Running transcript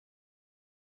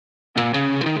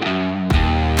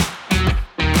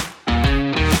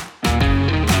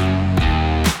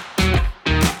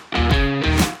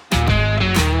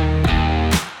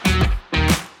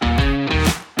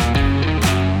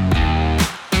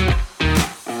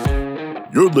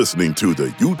You're listening to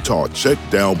the Utah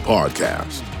Checkdown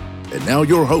Podcast. And now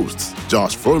your hosts,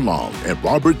 Josh Furlong and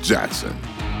Robert Jackson.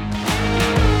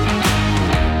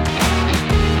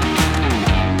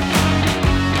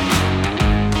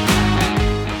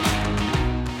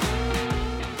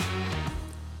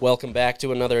 Welcome back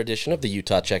to another edition of the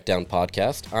Utah Checkdown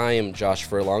Podcast. I am Josh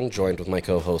Furlong, joined with my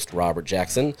co-host Robert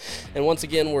Jackson. And once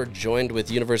again, we're joined with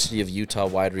University of Utah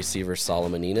wide receiver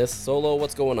Solomon Enis. Solo,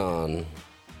 what's going on?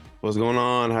 What's going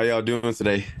on? How y'all doing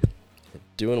today?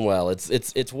 Doing well.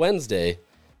 It's Wednesday,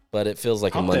 but it feels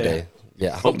like a Monday.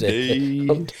 Yeah, hump day.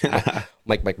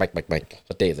 Mike.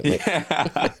 What day is it, Mike?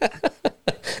 Yeah.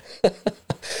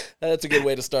 That's a good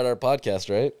way to start our podcast,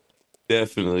 right?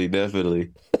 Definitely.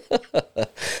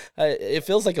 It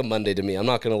feels like a Monday to me. I'm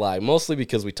not going to lie. Mostly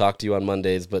because we talk to you on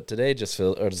Mondays, but today just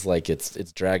feels like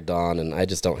it's dragged on, and I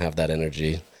just don't have that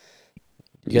energy.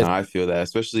 No, I feel that.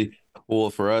 Especially, well,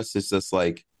 for us, it's just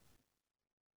like,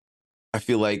 I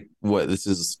feel like, this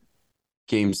is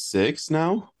game 6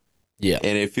 now? Yeah.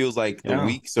 And it feels like the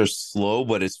weeks are slow,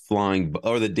 but it's flying,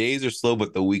 or the days are slow,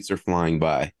 but the weeks are flying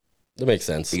by. That makes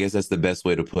sense. I guess that's the best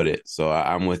way to put it. So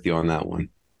I'm with you on that one.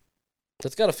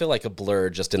 It's got to feel like a blur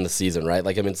just in the season, right?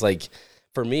 Like, I mean, it's like,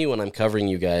 for me, when I'm covering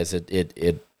you guys, I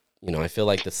feel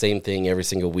like the same thing every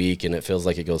single week, and it feels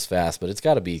like it goes fast, but it's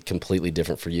got to be completely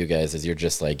different for you guys as you're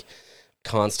just, like,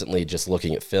 constantly just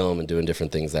looking at film and doing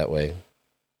different things that way.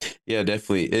 Yeah,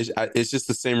 definitely. It's just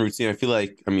the same routine. I feel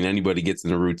like, anybody gets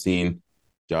in a routine.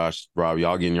 Josh, Rob,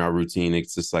 y'all get in your routine.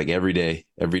 It's just like every day,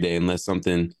 unless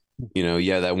something,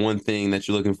 that one thing that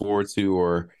you're looking forward to,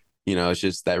 or it's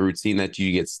just that routine that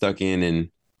you get stuck in, and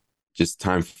just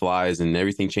time flies and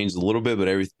everything changes a little bit,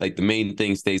 but the main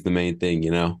thing stays the main thing,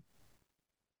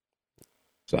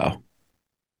 So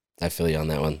I feel you on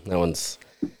that one. That one's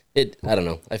I don't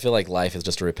know. I feel like life is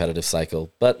just a repetitive cycle,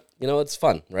 but it's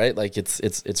fun, right? Like it's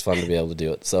fun to be able to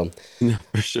do it. So yeah,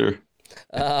 for sure.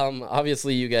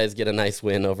 Obviously you guys get a nice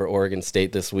win over Oregon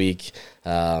State this week.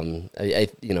 I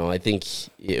think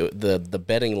the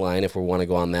betting line, if we want to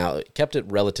go on that, kept it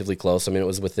relatively close. I mean, it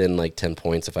was within like 10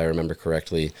 points, if I remember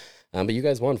correctly. But you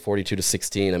guys won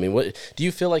 42-16. I mean, what do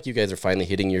you feel like you guys are finally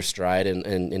hitting your stride,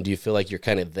 and do you feel like you're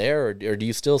kind of there, or do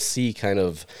you still see kind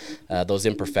of those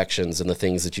imperfections and the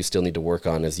things that you still need to work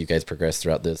on as you guys progress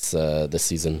throughout this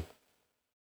season?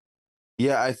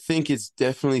 Yeah, I think it's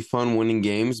definitely fun winning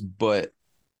games, but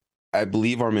I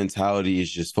believe our mentality is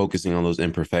just focusing on those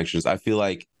imperfections. I feel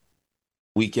like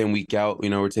week in, week out,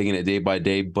 we're taking it day by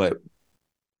day, but,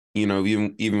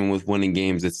 even with winning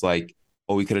games, it's like,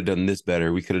 oh, we could have done this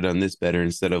better. We could have done this better,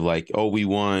 instead of like, oh, we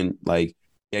won. Like,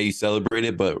 yeah, you celebrate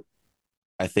it, but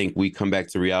I think we come back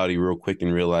to reality real quick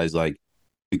and realize like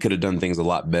we could have done things a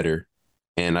lot better.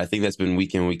 And I think that's been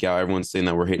week in, week out. Everyone's saying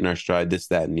that we're hitting our stride, this,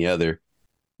 that, and the other.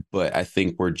 But I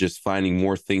think we're just finding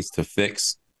more things to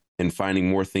fix and finding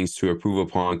more things to improve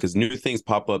upon, because new things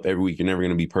pop up every week. You're never going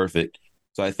to be perfect.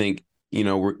 So I think,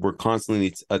 we're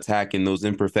constantly attacking those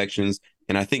imperfections,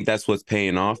 and I think that's what's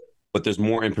paying off. But there's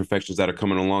more imperfections that are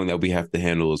coming along that we have to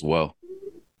handle as well.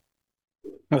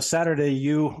 Well, Saturday,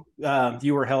 you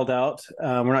were held out.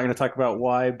 We're not going to talk about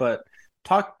why, but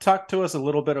talk to us a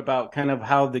little bit about kind of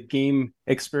how the game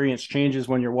experience changes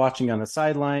when you're watching on the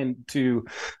sideline to,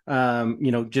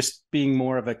 just being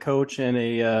more of a coach and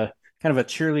a kind of a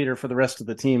cheerleader for the rest of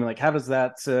the team. Like, how does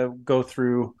that go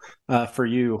through for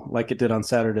you like it did on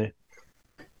Saturday?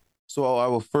 So I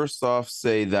will first off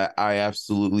say that I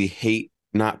absolutely hate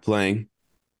not playing.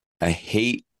 I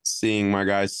hate seeing my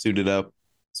guys suited up,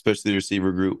 especially the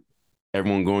receiver group,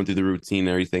 everyone going through the routine and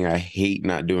everything. I hate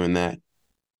not doing that.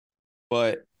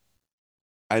 But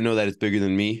I know that it's bigger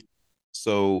than me.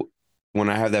 So when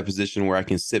I have that position where I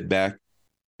can sit back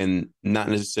and not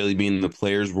necessarily be in the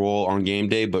player's role on game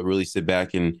day, but really sit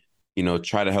back and,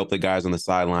 try to help the guys on the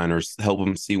sideline, or help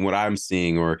them see what I'm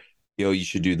seeing, or, you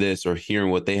should do this, or hearing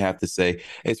what they have to say.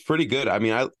 It's pretty good. I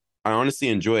mean, I honestly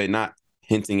enjoy it, not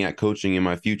hinting at coaching in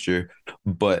my future,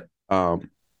 but, I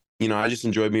just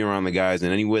enjoy being around the guys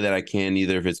in any way that I can,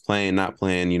 either if it's playing, not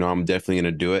playing, I'm definitely going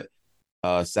to do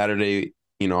it. Saturday,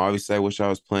 obviously I wish I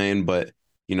was playing, but,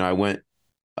 I went,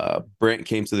 Brent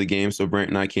came to the game. So Brent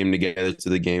and I came together to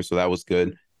the game. So that was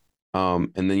good.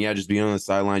 And then, just being on the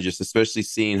sideline, just especially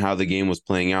seeing how the game was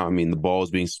playing out. I mean, the ball was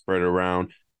being spread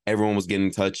around. Everyone was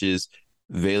getting touches.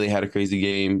 Vele had a crazy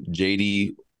game.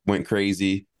 JD went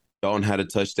crazy. Dalton had a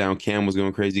touchdown. Cam was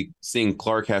going crazy. Seeing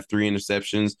Clark have 3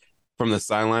 interceptions from the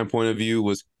sideline point of view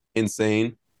was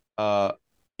insane. I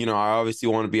obviously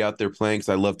want to be out there playing because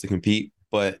I love to compete,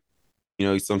 but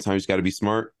sometimes you got to be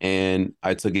smart. And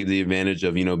I took the advantage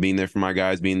of, being there for my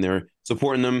guys, being there,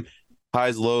 supporting them,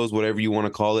 highs, lows, whatever you want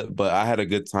to call it. But I had a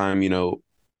good time,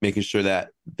 making sure that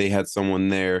they had someone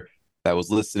there that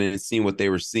was listening and seeing what they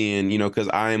were seeing, because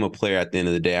I am a player at the end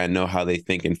of the day. I know how they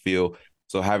think and feel.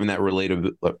 So having that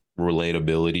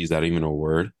relatability, is that even a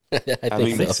word? I think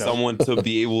Having so. someone to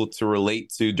be able to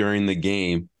relate to during the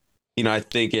game, I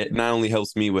think it not only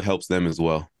helps me, but helps them as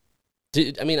well.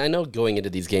 I mean, I know going into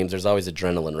these games, there's always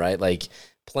adrenaline, right? Like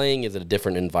playing is a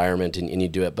different environment and you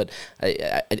do it. But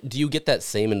do you get that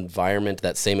same environment,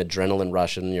 that same adrenaline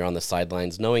rush when you're on the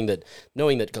sidelines, knowing that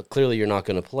clearly you're not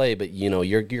going to play, but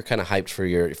you're kind of hyped for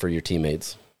your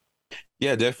teammates?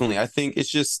 Yeah, definitely. I think it's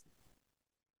just,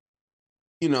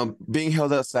 being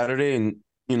held out Saturday and,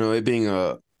 it being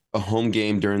a home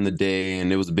game during the day,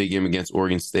 and it was a big game against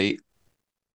Oregon State.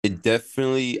 It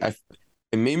definitely,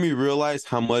 it made me realize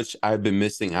how much I've been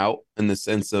missing out in the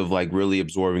sense of like really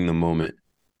absorbing the moment.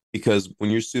 Because when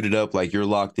you're suited up, like you're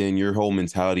locked in, your whole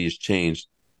mentality has changed.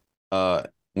 When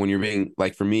you're being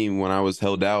like, for me, when I was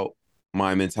held out,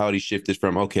 my mentality shifted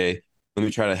from, okay, let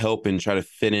me try to help and try to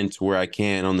fit into where I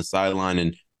can on the sideline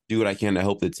and do what I can to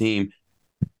help the team.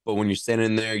 But when you're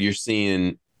standing there, you're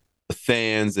seeing the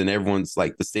fans and everyone's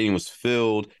like, the stadium was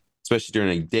filled, especially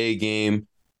during a day game.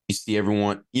 You see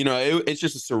everyone, it's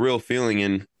just a surreal feeling.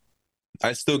 And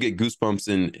I still get goosebumps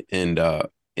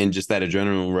and just that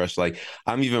adrenaline rush. Like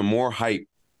I'm even more hyped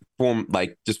for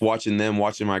like just watching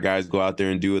my guys go out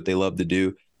there and do what they love to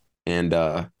do. And,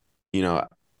 at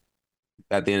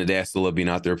the end of the day, I still love being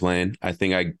out there playing. I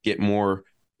think I get more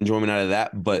enjoyment out of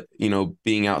that. But,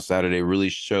 being out Saturday really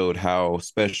showed how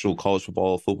special college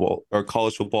football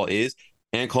is,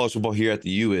 and college football here at the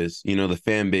U is. The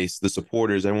fan base, the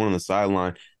supporters, everyone on the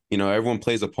sideline, everyone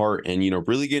plays a part. And,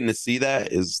 really getting to see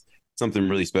that is something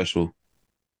really special.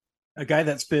 A guy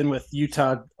that's been with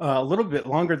Utah a little bit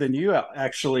longer than you,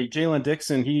 actually, Jalen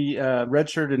Dixon. He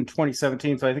redshirted in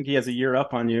 2017, so I think he has a year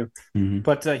up on you. Mm-hmm.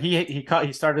 But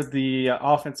he started the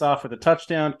offense off with a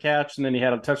touchdown catch, and then he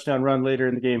had a touchdown run later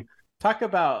in the game. Talk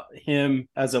about him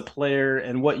as a player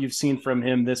and what you've seen from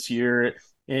him this year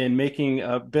in making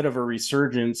a bit of a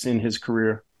resurgence in his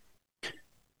career.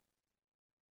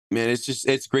 Man,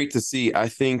 it's great to see. I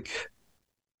think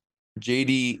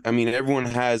JD, I mean, everyone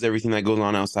has everything that goes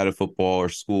on outside of football or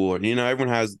school, or,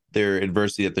 everyone has their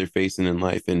adversity that they're facing in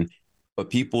life. But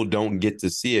people don't get to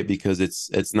see it because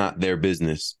it's not their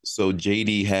business. So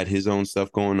JD had his own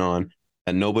stuff going on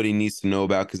that nobody needs to know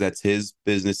about because that's his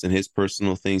business and his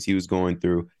personal things he was going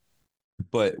through.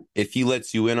 But if he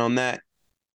lets you in on that,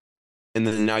 and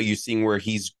then now you're seeing where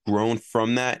he's grown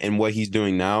from that and what he's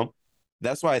doing now,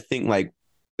 that's why I think like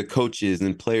the coaches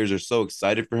and players are so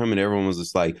excited for him, and everyone was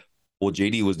just like, well,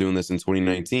 JD was doing this in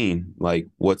 2019. Like,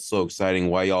 what's so exciting?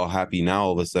 Why y'all happy now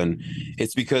all of a sudden?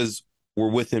 It's because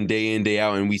we're with him day in, day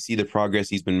out, and we see the progress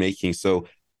he's been making. So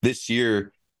this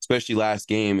year, especially last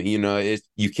game,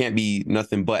 you can't be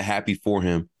nothing but happy for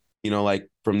him. Like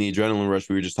from the adrenaline rush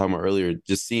we were just talking about earlier,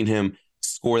 just seeing him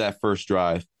score that first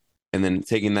drive and then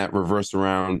taking that reverse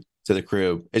around to the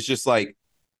crib. It's just like,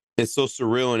 it's so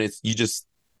surreal, and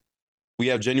we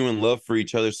have genuine love for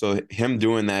each other. So him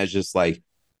doing that is just like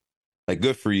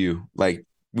good for you. Like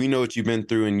we know what you've been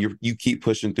through, and you keep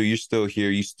pushing through. You're still here.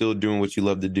 You're still doing what you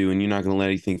love to do, and you're not going to let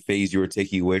anything phase you or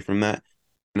take you away from that.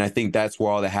 And I think that's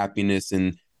where all the happiness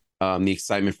and the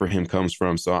excitement for him comes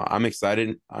from. So I'm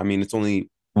excited. I mean, it's only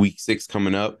week 6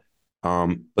 coming up,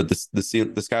 but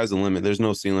the sky's the limit. There's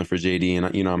no ceiling for JD,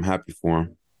 and I'm happy for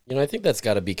him. I think that's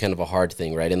got to be kind of a hard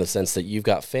thing, right? In the sense that you've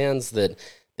got fans that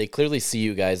they clearly see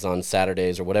you guys on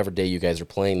Saturdays or whatever day you guys are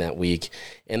playing that week,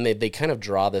 and they kind of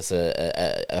draw this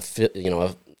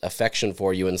affection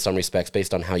for you in some respects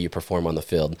based on how you perform on the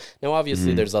field. Now,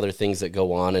 obviously, there's other things that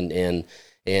go on, and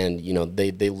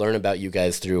they learn about you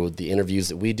guys through the interviews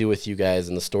that we do with you guys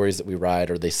and the stories that we write,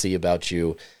 or they see about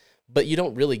you, but you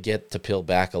don't really get to peel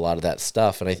back a lot of that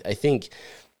stuff. And I think,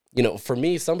 for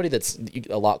me, somebody that's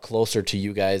a lot closer to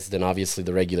you guys than obviously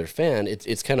the regular fan,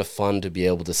 it's kind of fun to be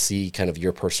able to see kind of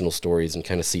your personal stories and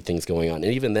kind of see things going on.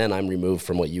 And even then, I'm removed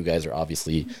from what you guys are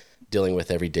obviously dealing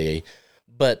with every day.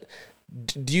 But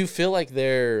do you feel like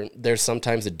there's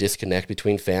sometimes a disconnect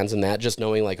between fans and that, just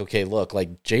knowing like, okay, look,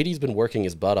 like JD's been working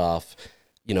his butt off,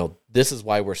 this is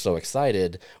why we're so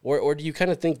excited? Or do you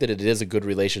kind of think that it is a good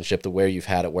relationship the way you've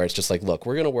had it, where it's just like, look,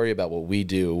 we're going to worry about what we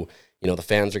do, the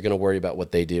fans are going to worry about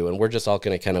what they do, and we're just all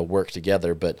going to kind of work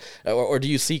together? But or do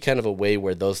you see kind of a way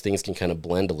where those things can kind of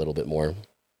blend a little bit more?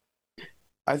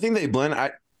 I think they blend.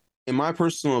 In my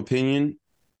personal opinion,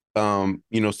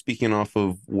 speaking off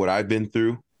of what I've been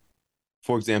through,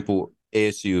 for example,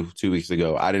 ASU 2 weeks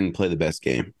ago, I didn't play the best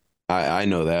game. I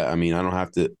know that. I mean, I don't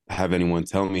have to have anyone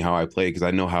tell me how I played because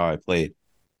I know how I played.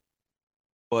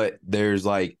 but there's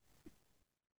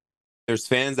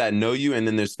fans that know you, and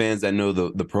then there's fans that know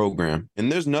the program,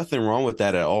 and there's nothing wrong with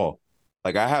that at all.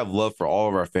 Like, I have love for all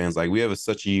of our fans. Like, we have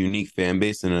such a unique fan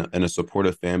base and a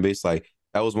supportive fan base. Like,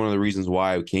 that was one of the reasons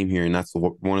why I came here, and that's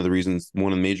one of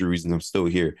the major reasons I'm still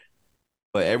here.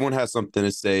 But everyone has something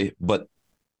to say. But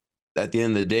at the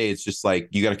end of the day, it's just like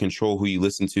you got to control who you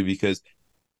listen to, because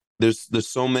there's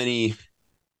so many,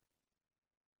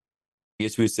 I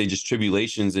guess we would say, just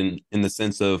tribulations in the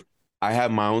sense of, I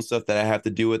have my own stuff that I have to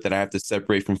deal with, that I have to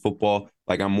separate from football.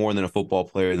 Like, I'm more than a football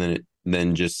player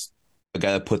than just a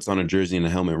guy that puts on a jersey and a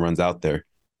helmet and runs out there.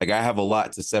 Like, I have a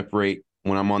lot to separate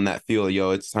when I'm on that field.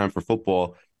 Yo, it's time for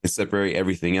football, and separate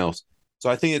everything else. So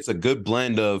I think it's a good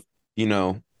blend of,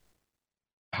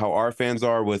 how our fans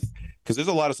are with, because there's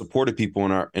a lot of supportive people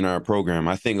in our program.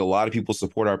 I think a lot of people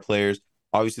support our players.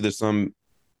 Obviously, there's some.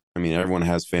 I mean, everyone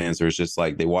has fans, so it's just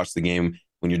like they watch the game.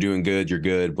 When you're doing good, you're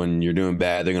good. When you're doing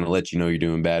bad, they're going to let you know you're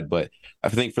doing bad. But I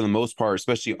think for the most part,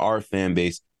 especially our fan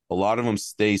base, a lot of them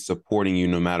stay supporting you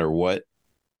no matter what.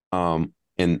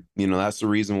 And that's the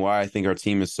reason why I think our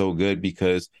team is so good,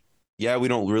 because yeah, we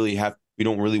don't really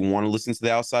want to listen to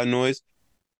the outside noise,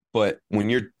 but when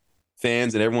you're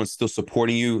fans and everyone's still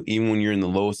supporting you, even when you're in the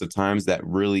lowest of times, that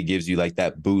really gives you like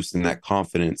that boost and that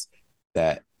confidence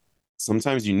that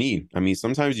sometimes you need. I mean,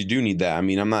 sometimes you do need that. I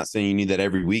mean, I'm not saying you need that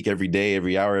every week, every day,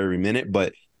 every hour, every minute,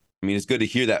 but I mean, it's good to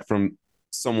hear that from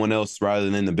someone else rather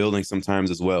than in the building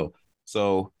sometimes as well.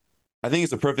 So I think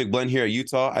it's a perfect blend here at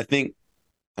Utah.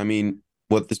 I mean,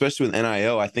 especially with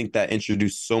NIL, I think that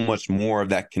introduced so much more of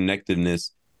that connectiveness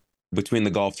between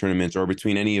the golf tournaments or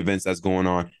between any events that's going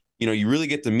on. You really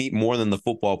get to meet more than the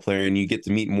football player, and you get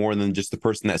to meet more than just the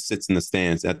person that sits in the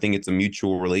stands. I think it's a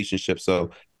mutual relationship. So,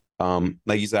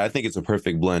 like you said, I think it's a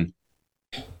perfect blend.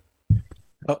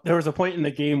 There was a point in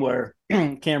the game where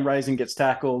Cam Rising gets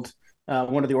tackled.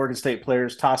 One of the Oregon State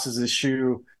players tosses his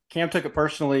shoe. Cam took it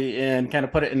personally and kind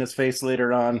of put it in his face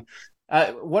later on.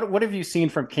 What have you seen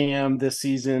from Cam this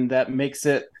season that makes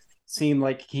it seem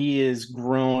like he is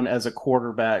grown as a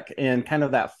quarterback, and kind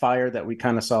of that fire that we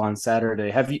kind of saw on Saturday?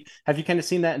 Have you kind of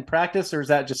seen that in practice, or is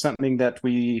that just something that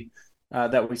we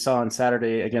saw on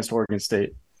Saturday against Oregon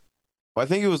State? Well, I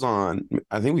think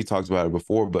we talked about it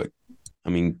before, but I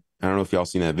mean, I don't know if y'all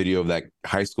seen that video of that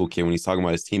high school kid when he's talking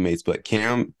about his teammates, but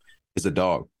Cam is a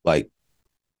dog. Like,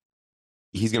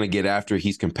 he's going to get after it.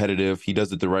 He's competitive. He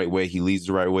does it the right way. He leads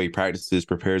the right way, practices,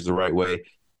 prepares the right way.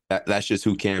 That's just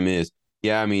who Cam is.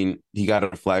 Yeah, I mean, he got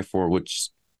a flag for it, which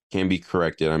can be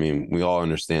corrected. I mean, we all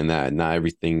understand that. Not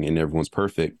everything and everyone's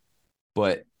perfect.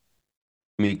 But,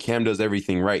 I mean, Cam does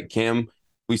everything right. Cam,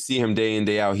 we see him day in,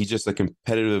 day out. He's just a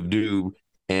competitive dude,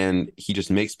 and he just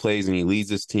makes plays, and he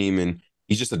leads his team, and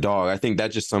he's just a dog. I think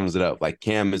that just sums it up. Like,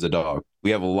 Cam is a dog.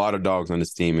 We have a lot of dogs on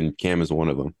this team, and Cam is one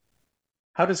of them.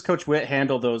 How does Coach Witt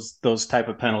handle those type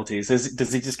of penalties?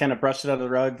 Does he just kind of brush it under the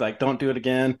rug, like, don't do it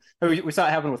again? We saw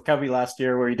it happen with Covey last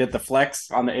year, where he did the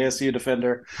flex on the ASU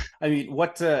defender. I mean,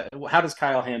 how does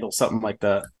Kyle handle something like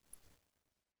that?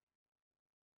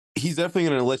 He's definitely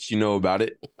going to let you know about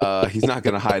it. He's not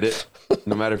going to hide it,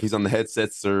 no matter if he's on the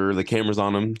headsets or the cameras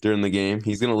on him during the game.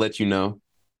 He's going to let you know.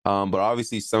 But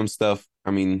obviously, some stuff,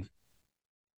 I mean,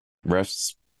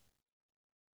 refs,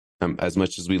 as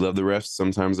much as we love the refs,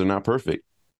 sometimes they're not perfect.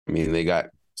 I mean, they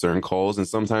got certain calls, and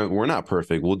sometimes we're not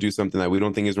perfect. We'll do something that we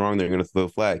don't think is wrong. They're going to throw a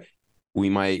flag. We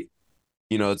might,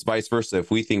 it's vice versa. If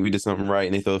we think we did something right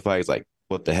and they throw the flag, it's like,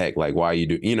 what the heck? Like, why you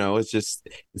do? It's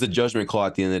a judgment call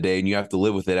at the end of the day, and you have to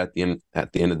live with it at the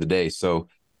end of the day. So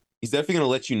he's definitely going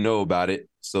to let you know about it.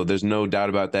 So there's no doubt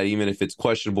about that. Even if it's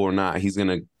questionable or not, he's going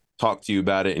to talk to you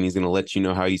about it, and he's going to let you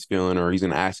know how he's feeling, or he's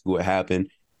going to ask you what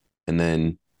happened, and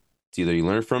then it's either you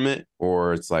learn from it,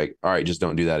 or it's like, all right, just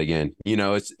don't do that again.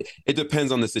 It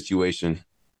depends on the situation.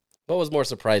 What was more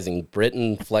surprising,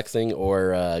 Britton flexing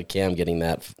or Cam getting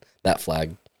that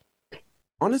flag?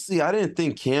 Honestly, I didn't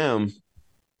think Cam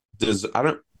does. I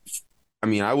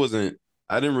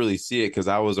didn't really see it, because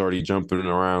I was already jumping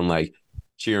around, like,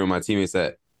 cheering my teammates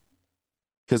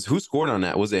because who scored on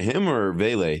that? Was it him or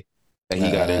Vele that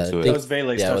he got into it? It was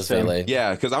Vele. Yeah, it was Vele.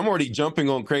 Yeah, because I'm already jumping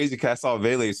on crazy because I saw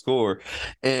Vele score,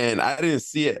 and I didn't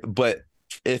see it. But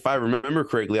if I remember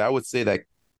correctly, I would say that,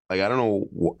 like, I don't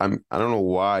know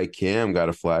why Cam got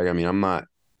a flag. I mean, I'm not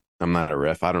a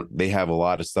ref. They have a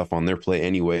lot of stuff on their plate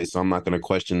anyway, so I'm not going to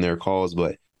question their calls.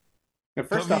 But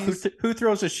first off, who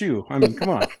throws a shoe? I mean, come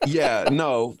on. Yeah,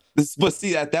 no. But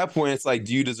see, at that point, it's like,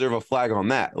 do you deserve a flag on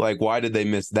that? Like, why did they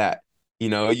miss that?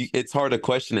 It's hard to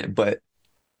question it. But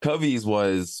Covey's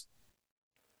was,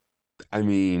 I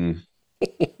mean,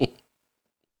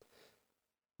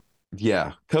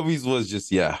 yeah, Covey's was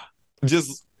just, yeah.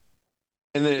 just,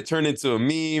 and then it turned into a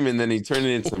meme, and then he turned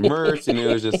it into merch, and it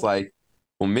was just like,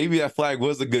 well, maybe that flag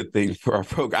was a good thing for our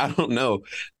program. I don't know,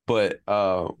 but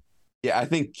yeah, I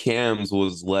think Cam's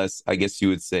was less, I guess you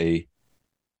would say,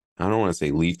 I don't want to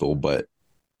say lethal, but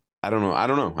I don't know. I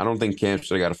don't know. I don't think Cam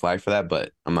should have got a flag for that,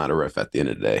 but I'm not a ref at the end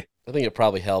of the day. I think it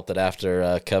probably helped that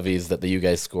after Covey's that you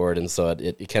guys scored, and so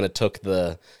it kind of took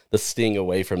the sting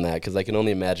away from that, because I can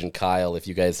only imagine Kyle, if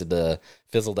you guys had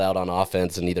fizzled out on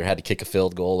offense and either had to kick a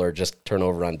field goal or just turn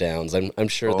over on downs. I'm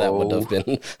sure that would have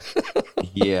been.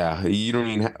 Yeah, you don't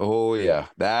even. Oh yeah,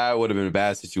 that would have been a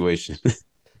bad situation.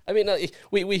 I mean,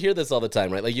 we hear this all the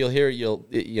time, right? Like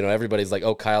everybody's like,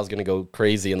 oh, Kyle's going to go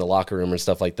crazy in the locker room or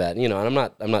stuff like that. And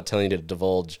I'm not telling you to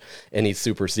divulge any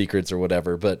super secrets or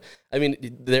whatever, but I mean,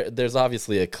 there's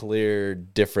obviously a clear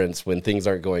difference when things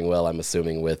aren't going well, I'm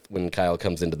assuming, with when Kyle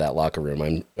comes into that locker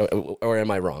room. Or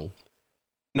am I wrong?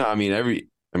 No, I mean,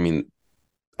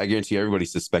 I guarantee everybody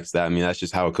suspects that. I mean, that's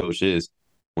just how a coach is.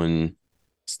 When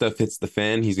stuff hits the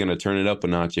fan, he's going to turn it up a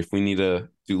notch. If we need to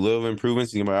do little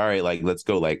improvements, he's going to be, all right, like, let's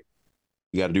go. Like,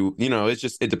 you got to do,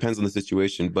 it depends on the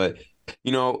situation. But,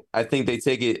 I think they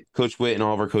take it, Coach Witt and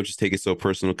all of our coaches take it so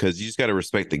personal, because you just got to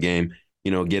respect the game,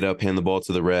 get up, hand the ball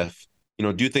to the ref,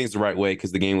 do things the right way,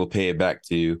 because the game will pay it back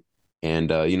to you. And,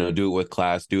 do it with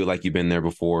class, do it like you've been there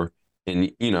before.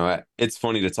 And, it's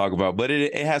funny to talk about, but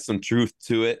it has some truth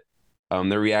to it.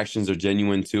 Their reactions are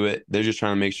genuine to it. They're just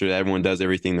trying to make sure that everyone does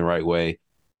everything the right way.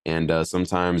 And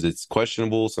sometimes it's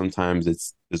questionable. Sometimes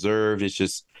it's deserved. It's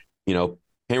just,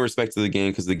 paying respect to the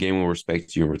game, because the game will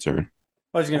respect you in return.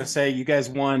 I was going to say, you guys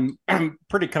won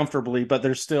pretty comfortably, but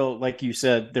there's still, like you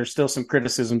said, there's still some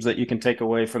criticisms that you can take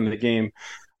away from the game.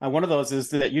 One of those is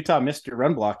that Utah missed your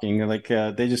run blocking. Like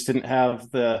they just didn't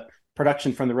have the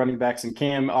production from the running backs, and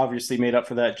Cam obviously made up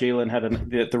for that. Jalen had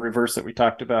the reverse that we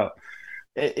talked about.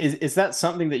 Is that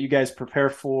something that you guys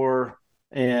prepare for?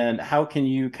 And how can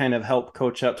you kind of help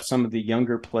coach up some of the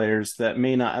younger players that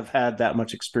may not have had that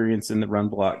much experience in the run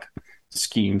block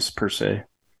schemes per se?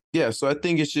 Yeah, so I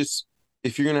think it's just,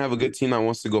 if you're going to have a good team that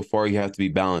wants to go far, you have to be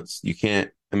balanced. You can't,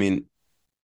 let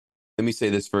me say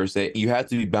this first. You have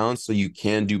to be balanced so you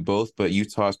can do both, but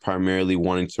Utah is primarily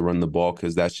wanting to run the ball,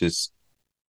 because that's just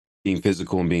being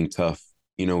physical and being tough,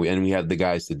 and we have the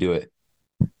guys to do it.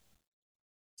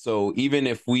 So even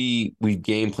if we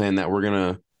game plan that we're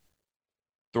going to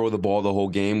throw the ball the whole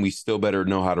game, we still better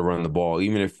know how to run the ball.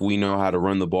 Even if we know how to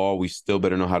run the ball, we still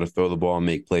better know how to throw the ball and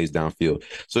make plays downfield.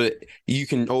 So you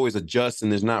can always adjust,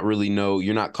 and there's not really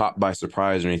you're not caught by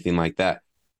surprise or anything like that.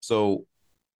 So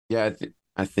yeah,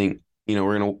 I think,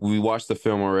 we watched the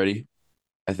film already.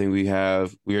 I think we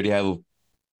already have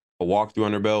a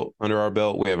walkthrough under our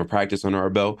belt. We have a practice under our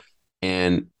belt,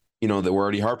 and that we're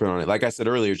already harping on it. Like I said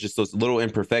earlier, it's just those little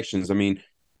imperfections. I mean,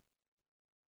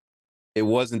 it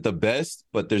wasn't the best,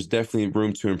 but there's definitely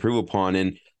room to improve upon.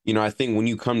 And, I think when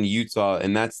you come to Utah,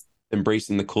 and that's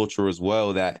embracing the culture as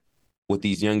well, that with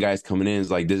these young guys coming in,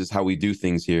 is like, this is how we do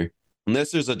things here.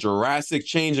 Unless there's a drastic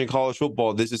change in college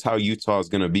football, this is how Utah is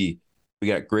going to be. We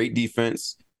got great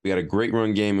defense, we got a great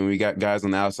run game, and we got guys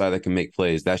on the outside that can make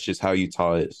plays. That's just how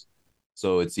Utah is.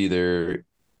 So it's either,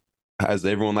 as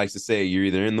everyone likes to say, you're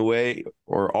either in the way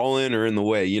or all in or in the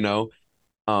way,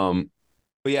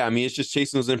 But yeah, it's just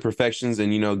chasing those imperfections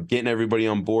and, getting everybody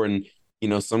on board. And,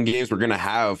 some games we're going to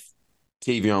have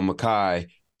Tavion, Mackay,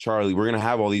 Charlie. We're going to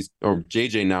have all these, or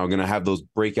JJ now, going to have those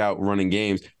breakout running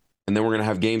games. And then we're going to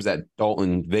have games that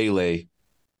Dalton, Vele,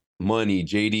 Money,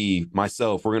 JD,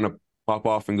 myself, we're going to pop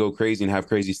off and go crazy and have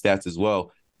crazy stats as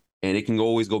well. And it can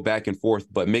always go back and forth,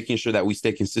 but making sure that we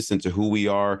stay consistent to who we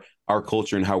are, our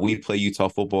culture, and how we play Utah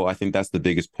football, I think that's the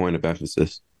biggest point of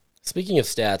emphasis. Speaking of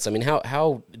stats,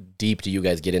 how deep do you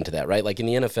guys get into that, right? Like in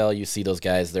the NFL, you see those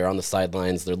guys, they're on the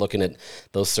sidelines, they're looking at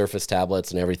those surface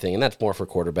tablets and everything, and that's more for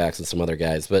quarterbacks and some other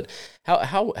guys. But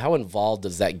how involved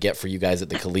does that get for you guys at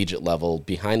the collegiate level?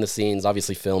 Behind the scenes,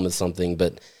 obviously film is something,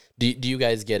 but do you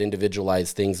guys get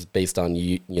individualized things based on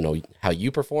how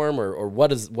you perform, or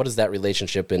what is that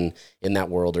relationship in that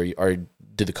world, or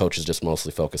do the coaches just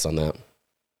mostly focus on that?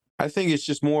 I think it's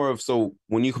just more of, so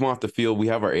when you come off the field, we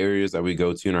have our areas that we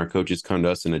go to, and our coaches come to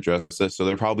us and address us. So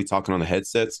they're probably talking on the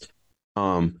headsets.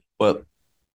 But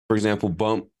for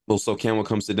example, so Cam will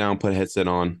come sit down, put a headset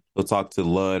on. He'll talk to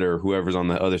Ludd or whoever's on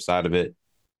the other side of it.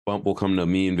 Bump will come to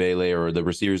me and Vele or the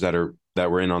receivers that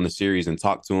were in on the series and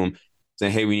talk to them,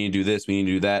 saying, hey, we need to do this, we need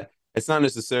to do that. It's not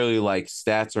necessarily like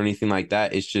stats or anything like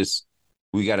that. It's just,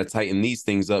 we got to tighten these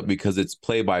things up because it's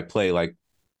play by play. Like,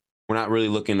 we're not really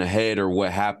looking ahead or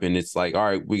what happened. It's like, all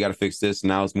right, we got to fix this.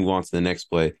 Now let's move on to the next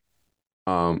play.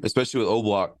 Especially with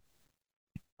O-Block,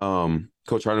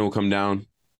 Coach Harden will come down.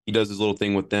 he does his little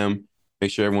thing with them,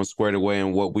 make sure everyone's squared away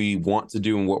on what we want to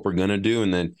do and what we're gonna do,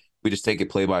 and then we just take it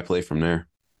play by play from there.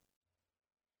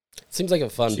 Seems like a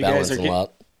fun So you guys balance are a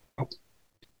lot.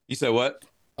 You said what?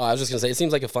 Oh, I was just gonna say it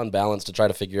seems like a fun balance to try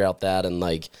to figure out that and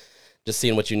like just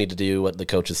seeing what you need to do, what the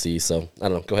coaches see. So I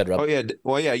don't know. Go ahead, Rob. Oh yeah,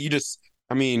 well yeah. You just,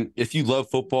 I mean, if you love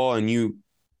football and you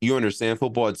understand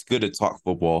football, it's good to talk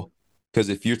football because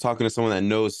if you're talking to someone that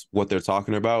knows what they're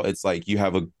talking about, it's like you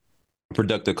have a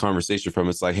productive conversation from.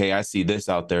 It's like, hey, I see this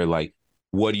out there. Like,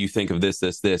 what do you think of this,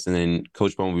 this, this? And then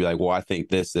Coach Bone will be like, well, I think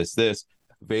this, this, this.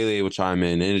 Bailey will chime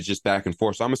in, and it's just back and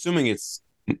forth. So I'm assuming it's,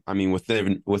 I mean,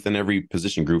 within every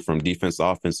position group from defense to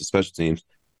offense to special teams.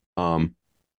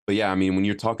 But yeah, I mean, when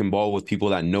you're talking ball with people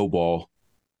that know ball,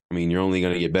 I mean, you're only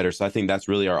going to get better. So I think that's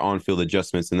really our on-field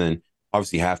adjustments, and then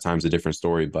obviously halftime's a different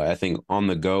story. But I think on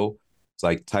the go, it's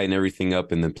like tighten everything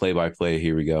up, and then play by play.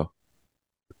 Here we go.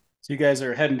 So you guys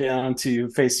are heading down to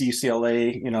face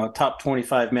UCLA, top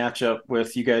 25 matchup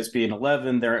with you guys being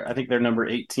 11. I think they're number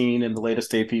 18 in the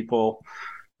latest AP poll.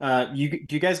 Do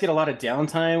you guys get a lot of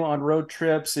downtime on road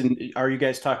trips? And are you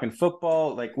guys talking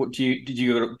football? Like, what do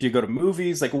you go to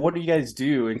movies? Like, what do you guys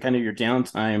do in kind of your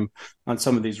downtime on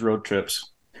some of these road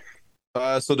trips?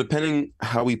 So depending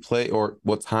how we play or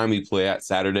what time we play at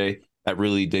Saturday, that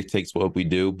really dictates what we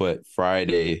do. But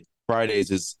Fridays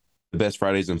is the best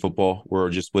Fridays in football. We're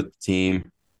just with the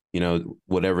team,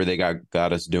 whatever they got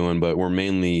us doing. But we're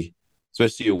mainly,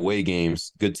 especially away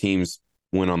games, good teams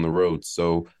win on the road.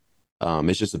 So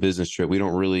it's just a business trip. We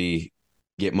don't really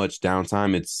get much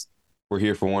downtime. We're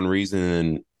here for one reason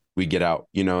and we get out,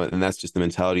 and that's just the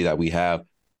mentality that we have,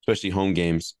 especially home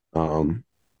games. Even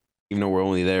though we're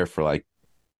only there for like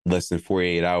less than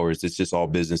 48 hours, it's just all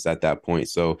business at that point.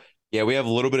 So yeah, we have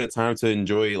a little bit of time to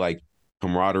enjoy like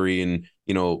camaraderie and,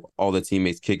 all the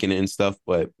teammates kicking it and stuff.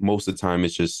 But most of the time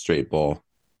it's just straight ball.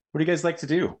 What do you guys like to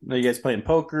do? Are you guys playing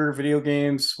poker, video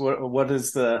games? What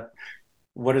is the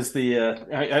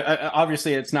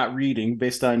obviously it's not reading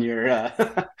based on your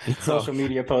social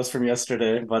media post from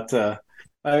yesterday, but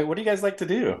what do you guys like to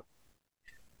do?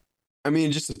 I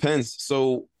mean, it just depends.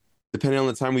 So depending on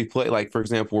the time we play, like for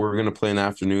example, we're going to play in the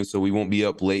afternoon, so we won't be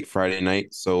up late Friday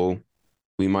night. So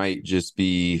we might just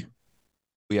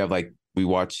we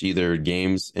watch either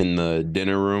games in the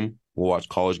dinner room. We'll watch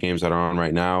college games that are on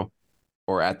right now,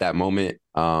 or at that moment.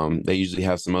 They usually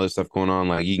have some other stuff going on.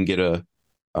 Like you can get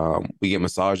we get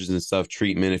massages and stuff,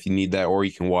 treatment if you need that, or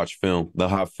you can watch film. They'll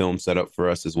have film set up for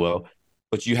us as well.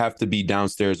 But you have to be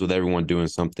downstairs with everyone doing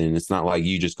something. It's not like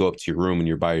you just go up to your room and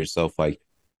you're by yourself. Like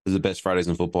this is the best Fridays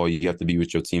in football. You have to be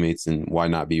with your teammates, and why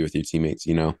not be with your teammates,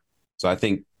 So I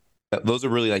think those are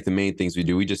really like the main things we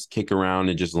do. We just kick around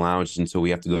and just lounge until we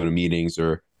have to go to meetings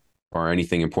or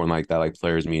anything important like that, like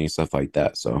players meetings, stuff like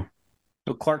that. So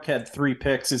Clark had 3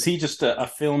 picks. Is he just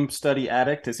a film study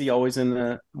addict? Is he always in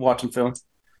the watching film?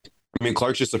 I mean,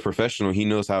 Clark's just a professional. He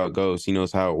knows how it goes. He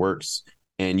knows how it works.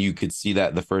 And you could see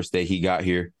that the first day he got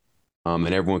here.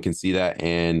 And everyone can see that.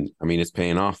 And I mean, it's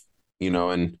paying off,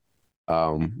 and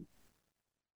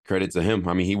credit to him.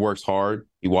 I mean, he works hard.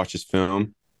 He watches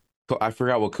film. I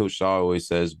forgot what Coach Shaw always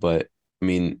says, but I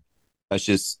mean, that's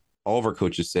just all of our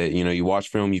coaches say, you watch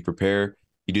film, you prepare,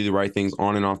 you do the right things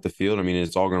on and off the field. I mean,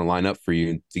 it's all going to line up for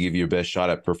you to give you your best shot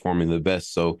at performing the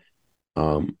best. So,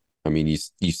 I mean,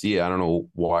 you see it. I don't know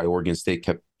why Oregon State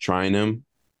kept trying him,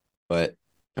 but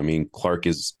I mean, Clark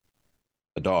is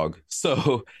a dog.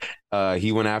 So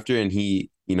he went after it and he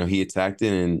attacked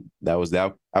it, and that was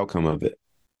the outcome of it.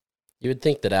 You would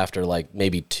think that after like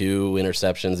maybe 2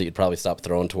 interceptions that you'd probably stop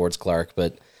throwing towards Clark,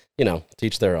 but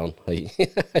teach their own. I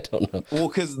don't know. Well,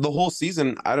 because the whole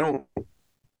season, I don't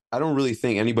really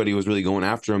think anybody was really going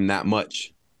after him that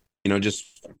much, just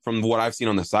from what I've seen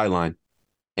on the sideline.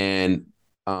 And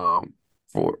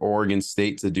for Oregon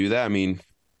State to do that, I mean,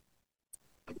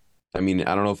 I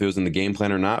don't know if it was in the game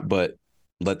plan or not, but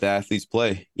let the athletes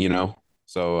play,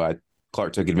 So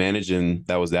Clark took advantage, and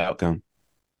that was the outcome.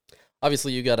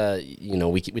 Obviously, you gotta,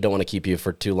 we don't want to keep you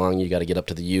for too long. You got to get up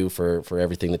to the U for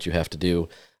everything that you have to do.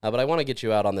 But I want to get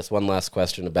you out on this one last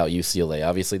question about UCLA.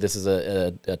 Obviously, this is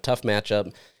a tough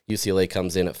matchup. UCLA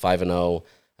comes in at 5-0.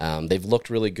 They've looked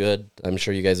really good. I'm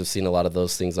sure you guys have seen a lot of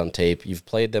those things on tape. You've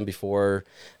played them before.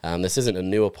 This isn't a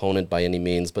new opponent by any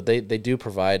means, but they do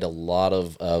provide a lot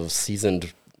of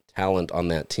seasoned talent on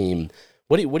that team.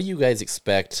 What do you guys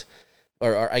expect?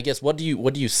 Or I guess what do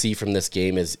you see from this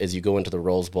game as you go into the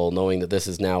Rose Bowl, knowing that this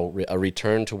is now a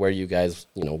return to where you guys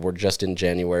were just in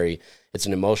January? It's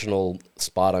an emotional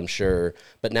spot, I'm sure,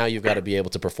 but now you've got to be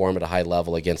able to perform at a high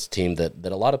level against a team that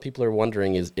a lot of people are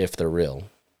wondering if they're real.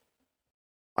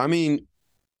 I mean,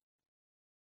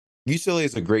 UCLA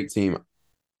is a great team.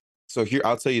 So here,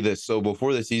 I'll tell you this. So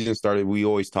before the season started, we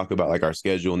always talk about like our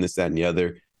schedule and this, that, and the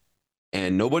other.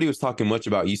 And nobody was talking much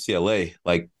about UCLA.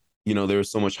 Like, there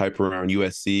was so much hype around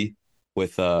USC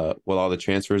with all the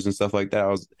transfers and stuff like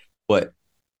that. But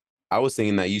I was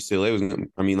thinking that UCLA was,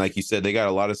 I mean, like you said, they got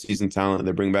a lot of seasoned talent.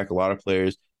 They bring back a lot of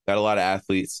players, got a lot of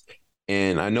athletes.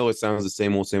 And I know it sounds the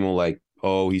same old, like,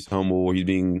 oh, he's humble, or he's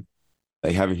being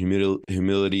like having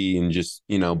humility and just,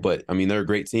 but I mean, they're a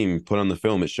great team. Put on the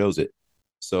film, it shows it.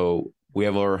 So we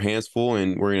have our hands full,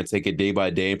 and we're going to take it day by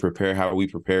day and prepare how we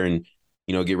prepare and,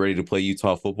 get ready to play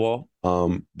Utah football.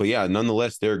 But yeah,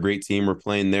 nonetheless, they're a great team. We're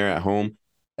playing there at home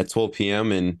at 12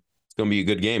 p.m. and it's going to be a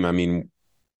good game. I mean,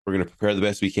 we're going to prepare the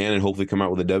best we can and hopefully come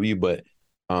out with a W. But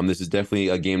this is definitely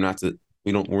a game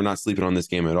we're not sleeping on this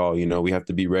game at all. We have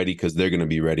to be ready because they're going to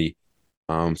be ready.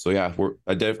 So yeah,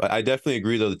 I definitely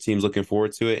agree though. The team's looking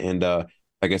forward to it. And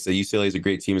like I said, UCLA is a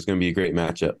great team. It's going to be a great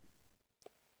matchup.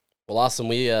 Well, awesome.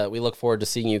 We look forward to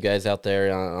seeing you guys out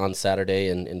there on Saturday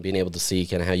and being able to see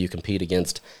kind of how you compete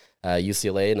against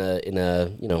UCLA in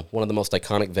a one of the most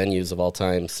iconic venues of all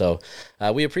time. So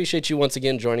we appreciate you once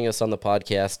again joining us on the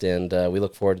podcast, and we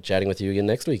look forward to chatting with you again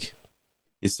next week.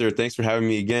 Yes, sir. Thanks for having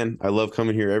me again. I love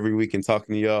coming here every week and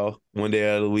talking to y'all one day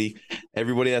out of the week.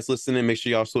 Everybody that's listening, make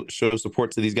sure y'all show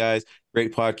support to these guys.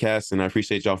 Great podcast, and I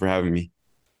appreciate y'all for having me.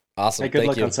 Awesome. Hey, good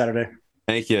luck on Saturday.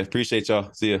 Thank you. Appreciate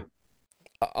y'all. See ya.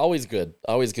 Always good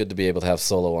to be able to have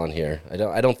Solo on here.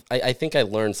 I think I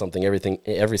learn something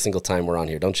every single time we're on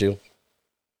here. Don't you?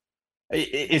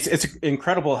 It's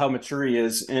incredible how mature he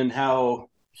is and how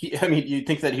you'd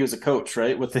think that he was a coach,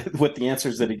 right? With the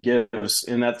answers that he gives,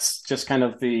 and that's just kind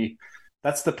of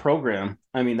that's the program.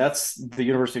 I mean, that's the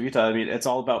University of Utah. I mean, it's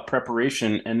all about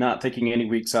preparation and not taking any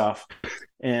weeks off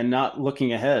and not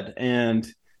looking ahead.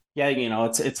 And yeah,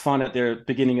 it's fun at the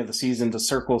beginning of the season to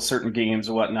circle certain games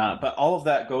and whatnot, but all of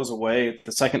that goes away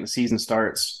the second the season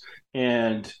starts.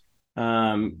 And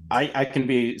I can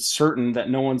be certain that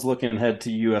no one's looking ahead to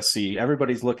USC.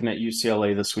 Everybody's looking at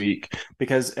UCLA this week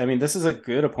because, I mean, this is a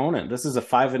good opponent. This is a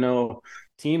 5-0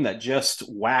 team that just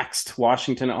waxed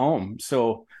Washington at home.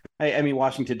 So, I mean,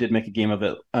 Washington did make a game of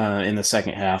it in the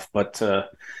second half, but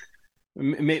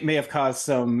may have caused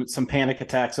some panic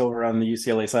attacks over on the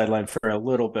UCLA sideline for a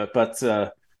little bit. But,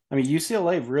 I mean,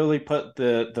 UCLA really put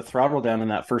the throttle down in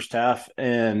that first half,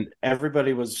 and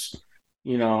everybody was –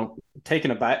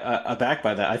 taken aback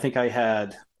by that. I think I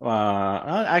had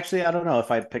actually, I don't know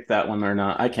if I picked that one or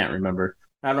not. I can't remember.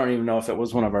 I don't even know if it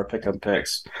was one of our pick-up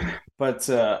picks. But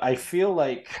I feel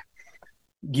like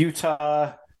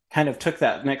Utah kind of took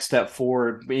that next step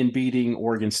forward in beating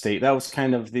Oregon State. That was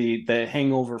kind of the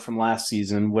hangover from last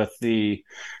season with the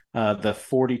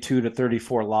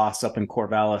 42-34 loss up in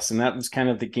Corvallis, and that was kind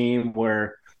of the game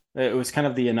where it was kind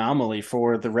of the anomaly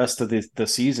for the rest of the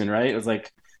season, right? It was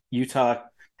like Utah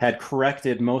had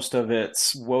corrected most of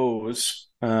its woes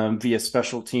via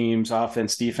special teams,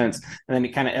 offense, defense, and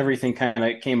then everything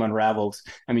came unraveled.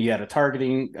 I mean, you had a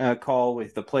targeting call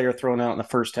with the player thrown out in the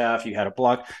first half. You had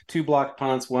two blocked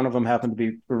punts. One of them happened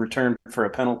to be returned for a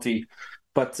penalty.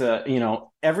 But,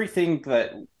 everything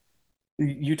that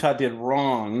Utah did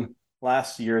wrong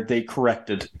last year, they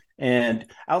corrected. And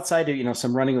outside of,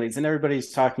 some running leads, and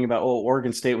everybody's talking about,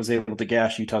 Oregon State was able to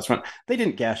gash Utah's front. They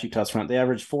didn't gash Utah's front. They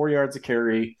averaged 4 yards a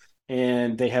carry,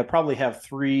 and they probably have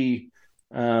three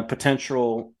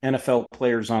potential NFL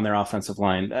players on their offensive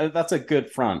line. That's a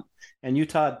good front. And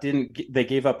Utah they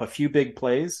gave up a few big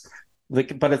plays,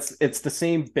 but it's the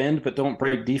same bend but don't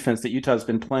break defense that Utah's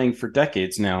been playing for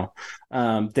decades now.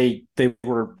 They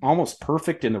were almost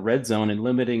perfect in the red zone and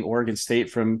limiting Oregon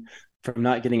State from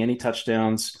not getting any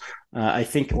touchdowns. I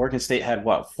think Oregon State had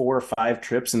 4 or 5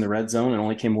 trips in the red zone and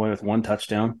only came away with 1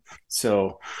 touchdown.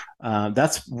 So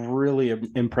that's really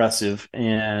impressive.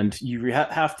 And you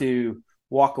have to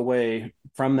walk away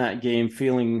from that game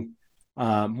feeling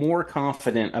more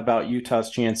confident about Utah's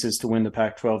chances to win the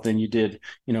Pac-12 than you did,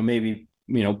 maybe,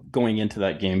 going into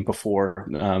that game before,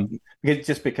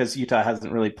 just because Utah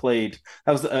hasn't really played.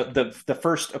 That was the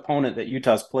first opponent that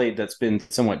Utah's played that's been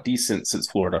somewhat decent since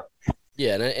Florida.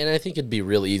 Yeah, and I think it'd be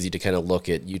real easy to kind of look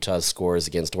at Utah's scores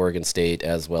against Oregon State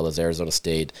as well as Arizona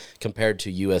State compared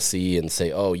to USC and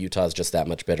say, oh, Utah's just that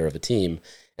much better of a team.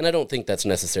 And I don't think that's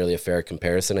necessarily a fair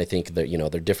comparison. I think that,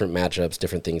 they're different matchups,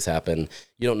 different things happen.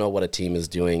 You don't know what a team is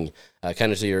doing.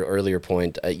 Kind of to your earlier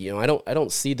point, I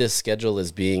don't see this schedule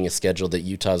as being a schedule that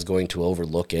Utah's going to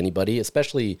overlook anybody,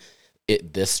 especially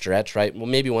this stretch, right? Well,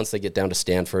 maybe once they get down to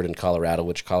Stanford and Colorado,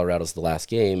 which Colorado's the last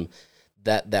game,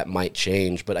 that might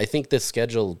change. But I think this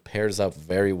schedule pairs up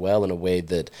very well in a way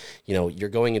that, you're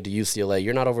going into UCLA,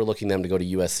 you're not overlooking them to go to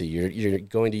USC. You're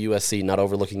going to USC, not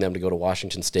overlooking them to go to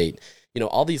Washington State.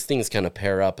 All these things kind of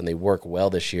pair up and they work well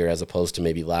this year as opposed to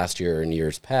maybe last year or in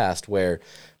years past where,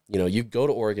 you go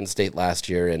to Oregon State last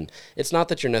year, and it's not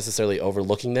that you're necessarily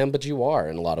overlooking them, but you are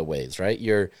in a lot of ways, right?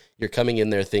 You're coming in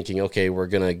there thinking, okay, we're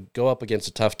going to go up against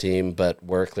a tough team, but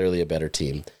we're clearly a better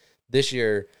team. This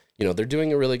year, they're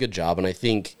doing a really good job, and I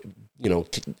think,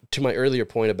 to my earlier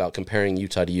point about comparing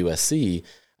Utah to USC,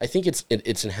 I think it's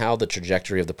in how the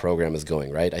trajectory of the program is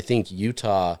going, right? I think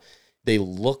Utah, they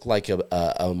look like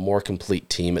a more complete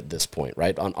team at this point,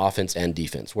 right, on offense and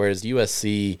defense, whereas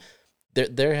USC,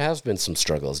 there has been some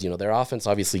struggles. Their offense,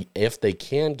 obviously, if they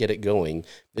can get it going,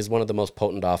 is one of the most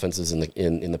potent offenses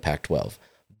in the Pac-12.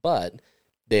 But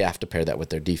they have to pair that with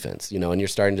their defense, and you're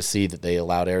starting to see that they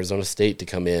allowed Arizona State to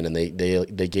come in and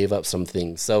they gave up some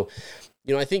things. So,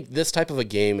 I think this type of a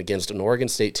game against an Oregon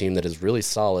State team that is really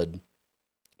solid,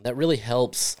 that really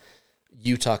helps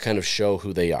Utah kind of show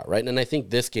who they are, right? And I think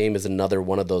this game is another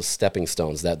one of those stepping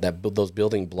stones, that those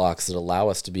building blocks that allow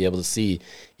us to be able to see,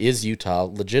 is Utah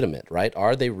legitimate, right?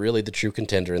 Are they really the true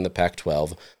contender in the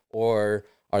Pac-12, or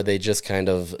are they just kind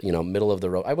of, middle of the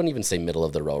road? I wouldn't even say middle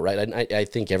of the road, right? I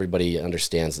think everybody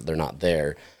understands that they're not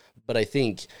there. But I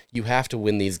think you have to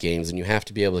win these games and you have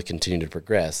to be able to continue to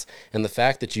progress. And the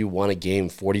fact that you won a game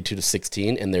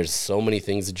 42-16 and there's so many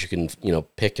things that you can,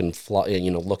 pick and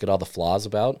look at all the flaws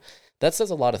about, that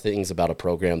says a lot of things about a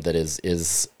program that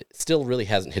is still really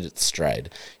hasn't hit its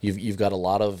stride. You've got a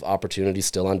lot of opportunities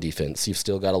still on defense. You've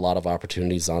still got a lot of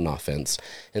opportunities on offense.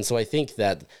 And so I think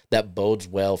that bodes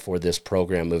well for this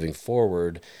program moving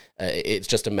forward. It's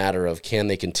just a matter of, can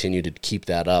they continue to keep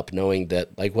that up, knowing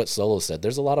that, like what Solo said,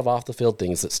 there's a lot of off-the-field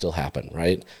things that still happen,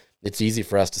 right? It's easy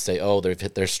for us to say, oh, they've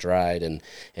hit their stride, and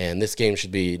this game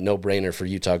should be no-brainer for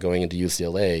Utah going into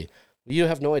UCLA. You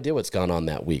have no idea what's gone on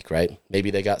that week, right?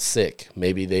 Maybe they got sick.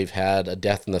 Maybe they've had a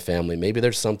death in the family. Maybe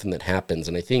there's something that happens.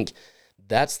 And I think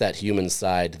that's that human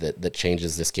side that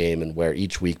changes this game, and where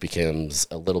each week becomes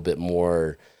a little bit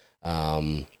more,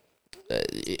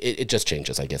 it just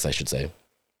changes, I guess I should say.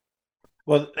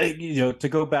 Well, to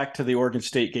go back to the Oregon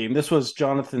State game, this was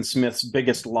Jonathan Smith's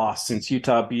biggest loss since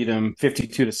Utah beat him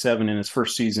 52-7 in his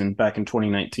first season back in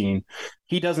 2019.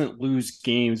 He doesn't lose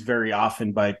games very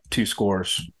often by 2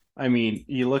 scores. I mean,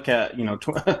 you look at,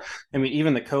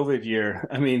 even the COVID year,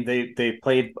 they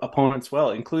played opponents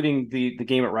well, including the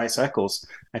game at Rice Eccles.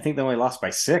 I think they only lost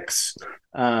by 6.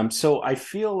 So I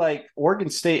feel like Oregon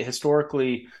State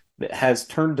historically has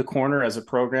turned the corner as a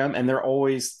program, and they're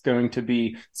always going to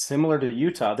be similar to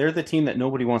Utah. They're the team that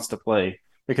nobody wants to play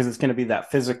because it's going to be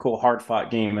that physical, hard-fought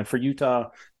game. And for Utah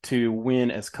to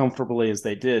win as comfortably as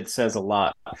they did says a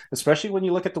lot, especially when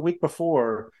you look at the week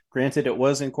before. Granted, it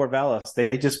was in Corvallis. They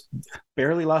just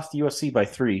barely lost to USC by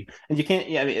 3. And you can't,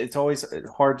 it's always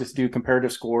hard to do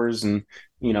comparative scores. And,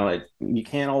 you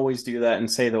can't always do that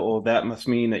and say that, oh, that must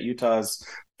mean that Utah's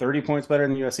 30 points better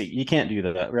than USC. You can't do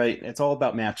that, right? It's all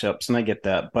about matchups, and I get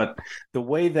that. But the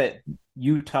way that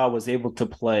Utah was able to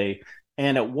play,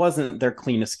 and it wasn't their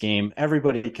cleanest game.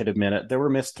 Everybody could admit it. There were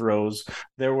missed throws.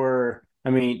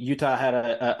 Utah had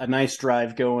a nice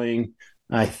drive going.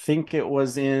 I think it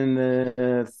was in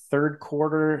the third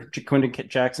quarter. Jaquindon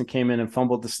Jackson came in and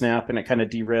fumbled the snap, and it kind of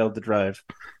derailed the drive.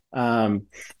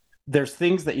 There's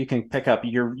things that you can pick up.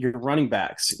 Your running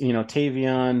backs,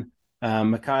 Tavion,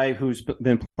 Mackay, who's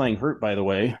been playing hurt, by the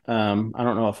way. I don't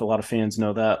know if a lot of fans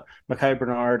know that. Mackay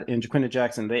Bernard and Jaquindon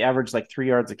Jackson, they average like 3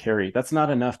 yards a carry. That's not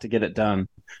enough to get it done.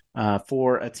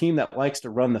 For a team that likes to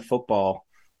run the football,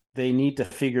 they need to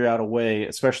figure out a way,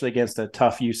 especially against a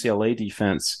tough UCLA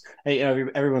defense. Hey,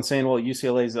 everyone's saying, well,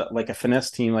 UCLA is like a finesse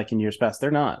team like in years past.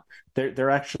 They're not. They're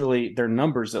actually, their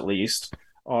numbers at least,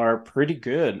 are pretty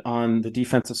good on the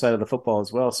defensive side of the football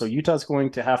as well. So Utah's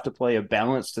going to have to play a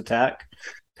balanced attack,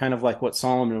 kind of like what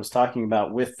Solomon was talking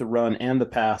about with the run and the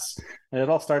pass. And it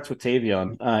all starts with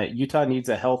Tavion. Utah needs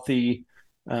a healthy,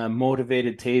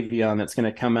 motivated Tavion that's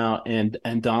going to come out and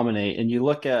dominate. And you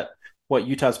look at what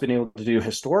Utah's been able to do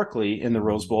historically in the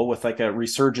Rose Bowl with like a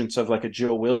resurgence of like a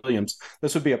Joe Williams.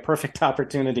 This would be a perfect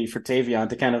opportunity for Tavion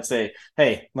to kind of say,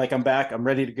 hey, like, I'm back, I'm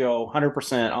ready to go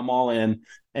 100%, I'm all in,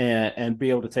 and be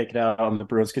able to take it out on the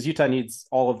Bruins, because Utah needs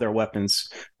all of their weapons,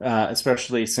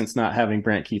 especially since not having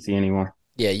Brant Keithy anymore.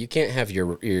 Yeah, you can't have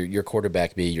your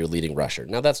quarterback be your leading rusher.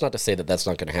 Now, that's not to say that that's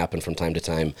not going to happen from time to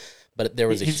time, but there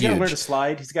was He's got to learn to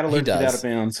slide. He's got to learn to get out of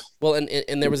bounds. Well,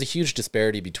 and there was a huge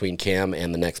disparity between Cam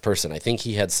and the next person. I think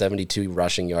he had 72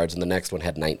 rushing yards, and the next one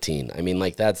had 19. I mean,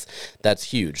 like that's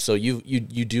huge. So you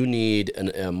do need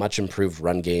a much improved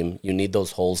run game. You need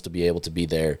those holes to be able to be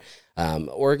there.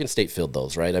 Oregon State filled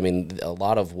those, right? I mean, a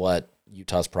lot of what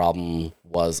Utah's problem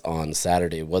was on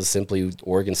Saturday was simply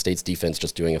Oregon State's defense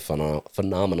just doing a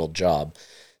phenomenal job.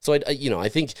 So I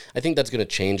think that's going to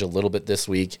change a little bit this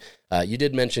week. You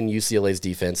did mention UCLA's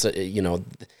defense.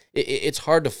 It's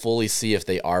hard to fully see if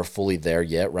they are fully there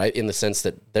yet, right? In the sense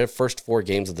that their first 4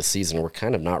 games of the season were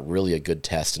kind of not really a good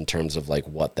test in terms of like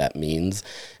what that means.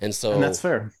 And that's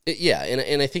fair.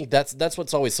 And I think that's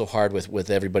what's always so hard with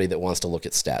everybody that wants to look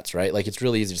at stats, right? Like it's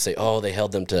really easy to say, oh, they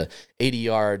held them to 80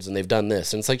 yards and they've done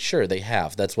this. And it's like, sure, they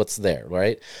have. That's what's there,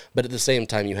 right? But at the same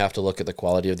time, you have to look at the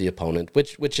quality of the opponent,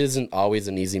 which isn't always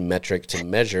an easy metric to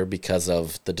measure because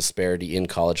of the disparity in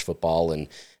college football and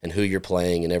who you're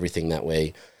playing and everything that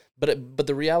way. But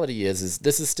the reality is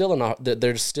this is still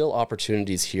there's still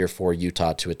opportunities here for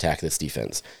Utah to attack this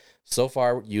defense. So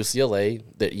far, UCLA,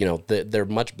 they're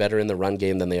much better in the run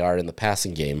game than they are in the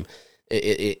passing game.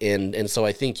 And so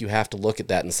I think you have to look at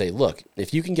that and say, look,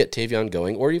 if you can get Tavion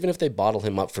going, or even if they bottle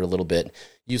him up for a little bit,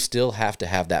 you still have to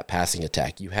have that passing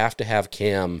attack. You have to have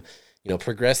Cam,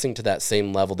 progressing to that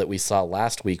same level that we saw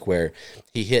last week where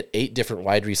he hit 8 different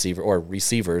wide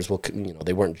receivers. Well,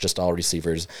 they weren't just all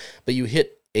receivers, but you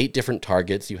hit 8 different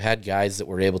targets. You had guys that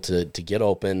were able to get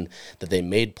open, that they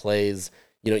made plays.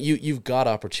 You've got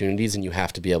opportunities and you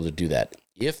have to be able to do that.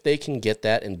 If they can get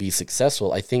that and be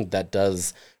successful, I think that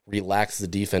does relax the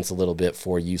defense a little bit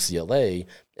for UCLA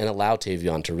and allow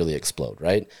Tavion to really explode,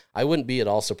 right? I wouldn't be at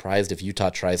all surprised if Utah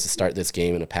tries to start this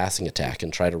game in a passing attack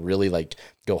and try to really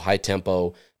go high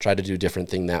tempo, try to do a different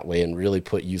thing that way and really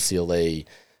put UCLA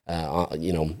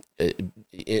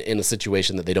in a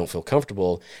situation that they don't feel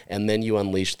comfortable, and then you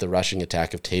unleash the rushing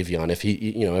attack of Tavion.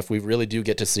 If we really do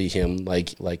get to see him,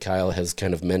 like Kyle has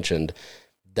kind of mentioned,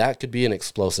 that could be an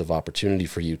explosive opportunity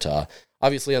for Utah.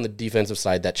 Obviously, on the defensive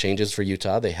side, that changes for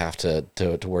Utah. They have to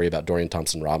worry about Dorian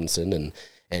Thompson-Robinson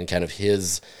and kind of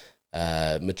his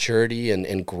maturity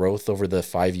and growth over the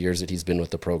 5 years that he's been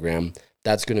with the program.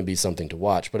 That's going to be something to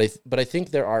watch. But I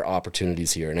think there are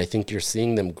opportunities here, and I think you're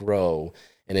seeing them grow.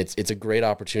 And it's a great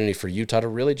opportunity for Utah to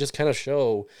really just kind of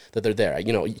show that they're there.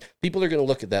 People are going to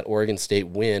look at that Oregon State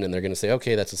win and they're going to say,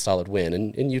 okay, that's a solid win.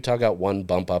 And Utah got one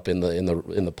bump up in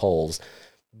the polls.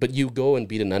 But you go and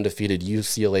beat an undefeated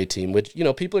UCLA team, which,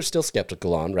 people are still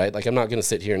skeptical on, right? Like, I'm not going to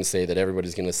sit here and say that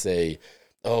everybody's going to say,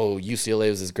 oh, UCLA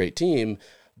was this great team.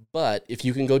 But if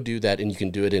you can go do that and you can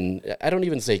do it in, I don't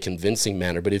even say convincing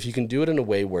manner, but if you can do it in a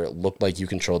way where it looked like you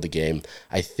controlled the game,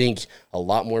 I think a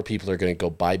lot more people are going to go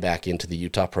buy back into the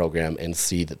Utah program and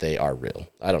see that they are real.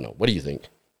 I don't know. What do you think?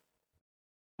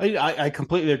 I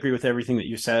completely agree with everything that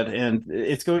you said, and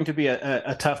it's going to be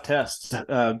a tough test.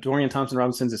 Dorian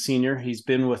Thompson-Robinson's a senior. He's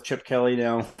been with Chip Kelly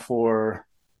now for,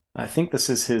 I think this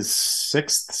is his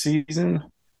 6th season.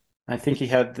 I think he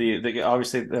had the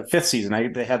obviously the 5th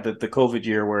season. They had the COVID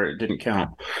year where it didn't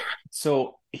count.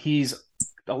 So he's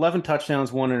 11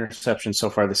 touchdowns, 1 interception so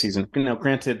far this season. Now,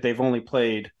 granted, they've only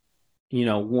played,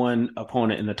 one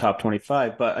opponent in the top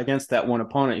 25, but against that one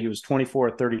opponent, he was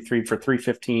 24-33 for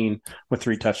 315 with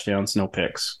 3 touchdowns, no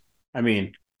picks. I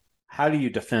mean, how do you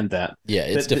defend that? Yeah,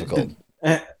 it's difficult.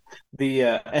 And he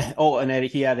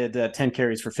added 10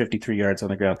 carries for 53 yards on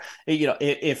the ground.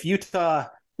 If Utah.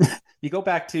 You go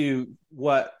back to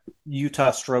what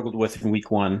Utah struggled with in week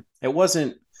 1. It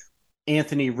wasn't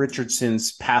Anthony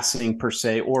Richardson's passing per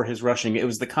se or his rushing. It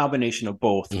was the combination of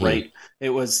both, mm-hmm. Right?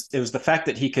 It was the fact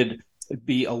that he could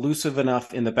be elusive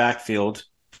enough in the backfield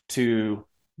to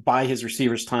buy his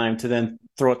receivers time to then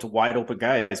throw it to wide open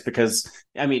guys, because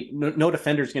no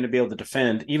defender is going to be able to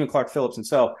defend. Even Clark Phillips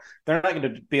himself, they're not going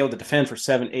to be able to defend for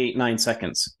 7, 8, 9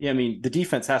 seconds. The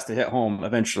defense has to hit home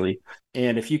eventually.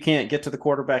 And if you can't get to the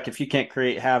quarterback, if you can't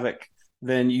create havoc,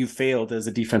 then you failed as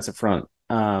a defensive front.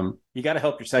 You got to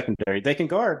help your secondary. They can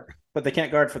guard, but they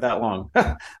can't guard for that long.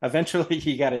 Eventually,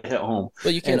 you got to hit home.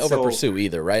 Well, you can't over-pursue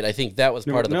either, right? I think that was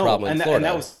part of the problem in Florida. And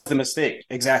that was the mistake.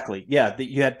 Exactly. Yeah,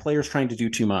 you had players trying to do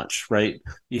too much, right?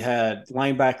 You had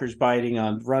linebackers biting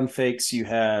on run fakes. You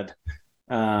had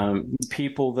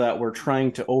people that were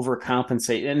trying to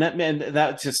overcompensate. And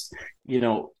that just,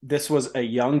 this was a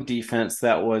young defense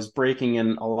that was breaking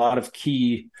in a lot of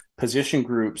key position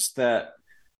groups that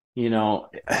you know,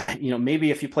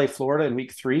 maybe if you play Florida in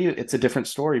week 3, it's a different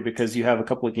story because you have a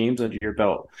couple of games under your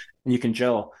belt and you can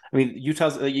gel. I mean,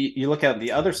 you look at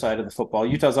the other side of the football,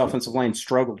 Utah's offensive line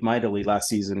struggled mightily last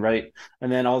season, right? And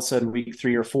then all of a sudden, week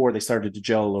 3 or 4, they started to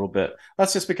gel a little bit.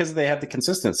 That's just because they have the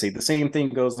consistency. The same thing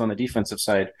goes on the defensive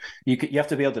side. You have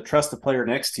to be able to trust the player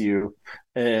next to you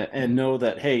and know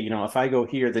that, hey, if I go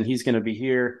here, then he's going to be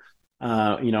here.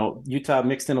 Utah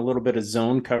mixed in a little bit of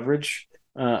zone coverage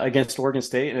against Oregon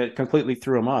State, and it completely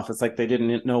threw them off. It's like they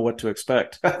didn't know what to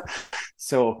expect.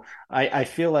 So I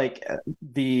feel like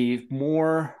the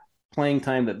more playing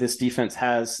time that this defense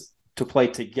has to play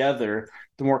together,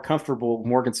 the more comfortable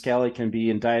Morgan Scalley can be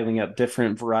in dialing up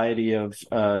different variety of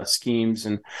schemes.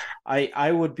 And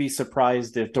I would be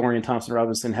surprised if Dorian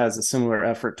Thompson-Robinson has a similar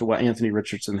effort to what Anthony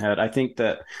Richardson had. I think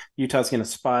that Utah's going to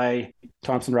spy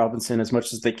Thompson-Robinson as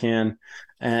much as they can.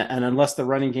 And unless the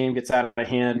running game gets out of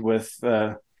hand with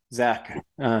Zach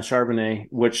Charbonnet,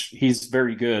 which he's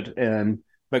very good,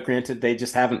 but granted, they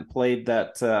just haven't played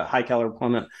that high-caliber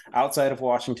opponent outside of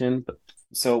Washington.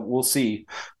 So we'll see.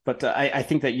 But I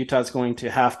think that Utah's going to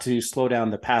have to slow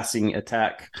down the passing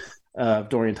attack of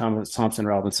Dorian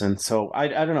Thompson-Robinson. So I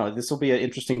don't know. This will be an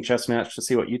interesting chess match to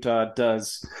see what Utah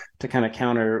does to kind of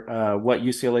counter what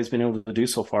UCLA's been able to do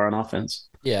so far on offense.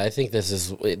 Yeah, I think this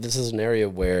is an area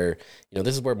where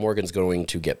this is where Morgan's going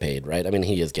to get paid, right? I mean,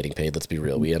 he is getting paid. Let's be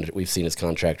real. We've seen his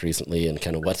contract recently and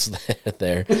kind of what's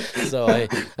there. So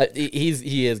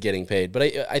he is getting paid. But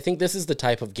I think this is the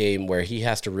type of game where he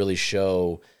has to really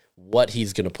show what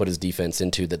he's going to put his defense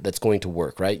into that's going to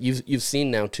work, right? You've seen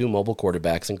now 2 mobile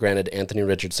quarterbacks, and granted, Anthony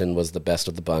Richardson was the best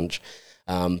of the bunch.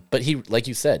 But he, like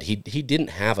you said, he didn't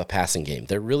have a passing game.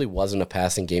 There really wasn't a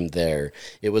passing game there.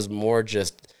 It was more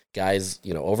just guys,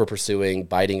 over pursuing,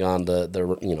 biting on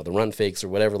the run fakes or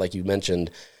whatever, like you mentioned.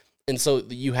 And so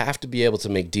you have to be able to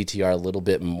make DTR a little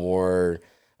bit more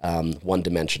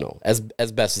one-dimensional as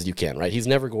best as you can, right? He's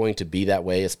never going to be that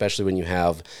way, especially when you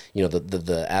have,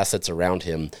 the assets around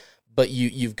him. But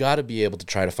you've got to be able to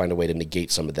try to find a way to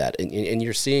negate some of that. And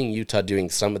you're seeing Utah doing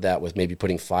some of that with maybe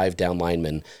putting 5 down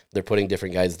linemen. They're putting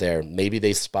different guys there. Maybe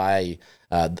they spy,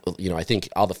 I think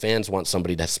all the fans want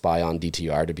somebody to spy on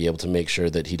DTR to be able to make sure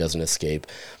that he doesn't escape.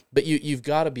 But you've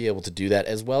got to be able to do that,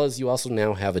 as well as you also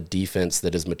now have a defense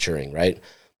that is maturing, right?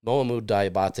 Mohamoud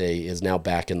Diabate is now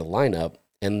back in the lineup,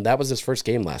 and that was his first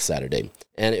game last Saturday.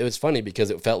 And it was funny because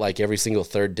it felt like every single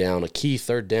third down, a key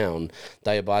third down,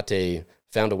 Diabate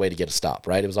found a way to get a stop,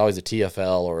 right? It was always a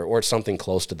TFL or something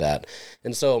close to that.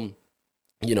 And so,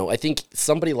 I think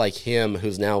somebody like him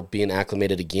who's now being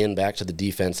acclimated again back to the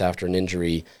defense after an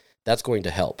injury, that's going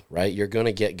to help, right? You're going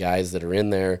to get guys that are in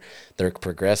there, they're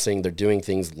progressing, they're doing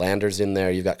things. Lander's in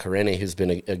there. You've got Karene, who's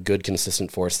been a good,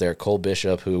 consistent force there. Cole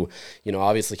Bishop, who,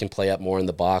 obviously can play up more in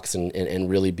the box and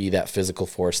really be that physical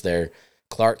force there.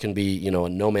 Clark can be, a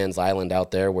no man's island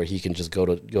out there where he can just go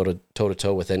to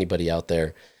toe-to-toe with anybody out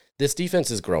there. This defense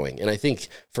is growing, and I think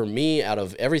for me, out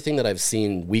of everything that I've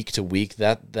seen week to week,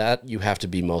 that you have to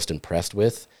be most impressed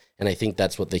with, and I think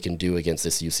that's what they can do against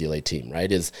this UCLA team,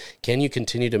 right? Is can you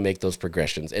continue to make those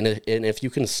progressions, and if you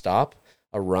can stop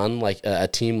a run like a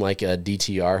team like a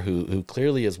DTR, who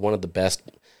clearly is one of the best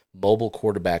mobile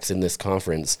quarterbacks in this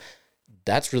conference,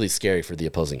 that's really scary for the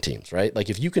opposing teams, right? Like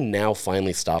if you can now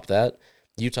finally stop that,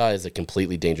 Utah is a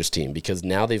completely dangerous team because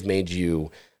now they've made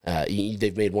you.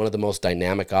 They've made one of the most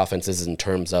dynamic offenses in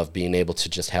terms of being able to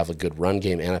just have a good run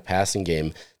game and a passing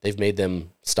game. They've made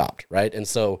them stopped, right? And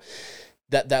so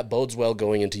that bodes well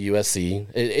going into USC.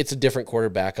 It's a different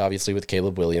quarterback, obviously, with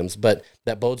Caleb Williams, but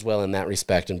that bodes well in that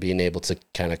respect and being able to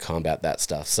kind of combat that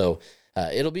stuff. So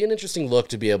it'll be an interesting look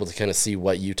to be able to kind of see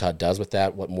what Utah does with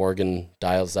that, what Morgan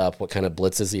dials up, what kind of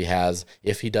blitzes he has,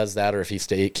 if he does that or if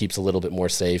he keeps a little bit more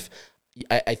safe.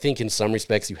 I think in some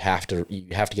respects you have to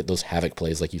get those havoc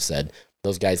plays, like you said.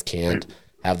 Those guys can't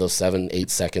have those 7-8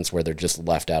 seconds where they're just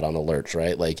left out on alerts,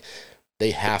 right? Like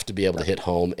they have to be able to hit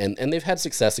home, and they've had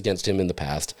success against him in the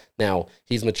past. Now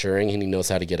he's maturing and he knows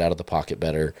how to get out of the pocket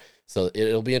better. So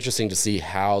it'll be interesting to see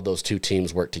how those two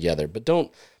teams work together. But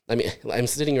I'm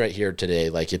sitting right here today,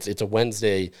 like it's a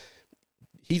Wednesday.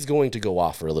 He's going to go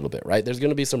off for a little bit, right? There's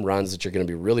going to be some runs that you're going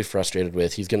to be really frustrated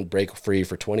with. He's going to break free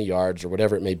for 20 yards or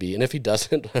whatever it may be. And if he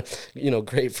doesn't,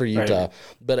 great for Utah. Right.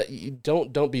 But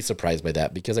don't be surprised by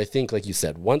that because I think, like you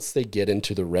said, once they get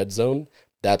into the red zone,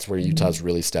 that's where Utah's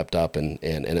really stepped up and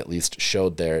at least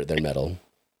showed their mettle.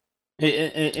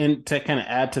 And to kind of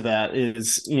add to that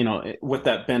is, with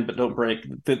that bend but don't break,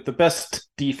 the best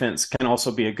defense can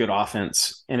also be a good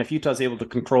offense. And if Utah's able to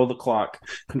control the clock,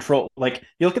 like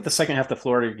you look at the second half of the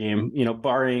Florida game,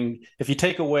 barring if you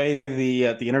take away the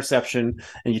interception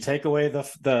and you take away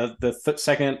the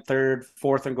second, third,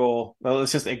 fourth and goal, well,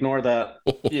 let's just ignore that,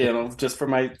 just for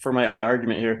my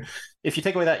argument here. If you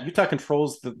take away that, Utah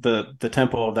controls the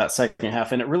tempo of that second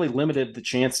half, and it really limited the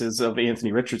chances of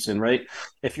Anthony Richardson, right?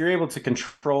 If you're able to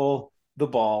control the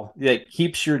ball, it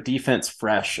keeps your defense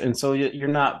fresh. And so you're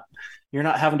not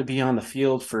having to be on the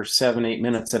field for 7-8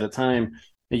 minutes at a time.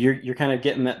 You're kind of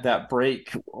getting that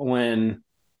break when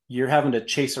you're having to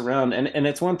chase around. And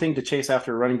it's one thing to chase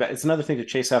after a running back. It's another thing to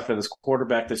chase after this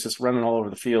quarterback that's just running all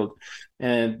over the field.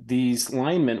 And these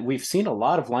linemen, we've seen a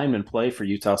lot of linemen play for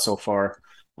Utah so far.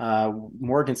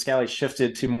 Morgan Scalley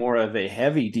shifted to more of a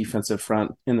heavy defensive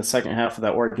front in the second half of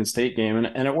that Oregon State game,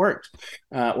 and it worked.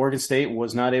 Oregon State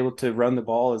was not able to run the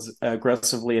ball as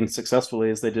aggressively and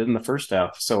successfully as they did in the first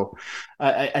half. So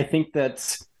I think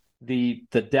that the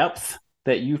depth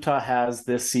that Utah has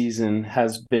this season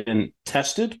has been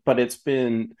tested, but it's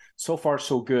been so far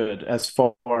so good as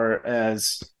far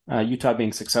as Utah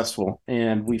being successful.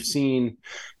 And we've seen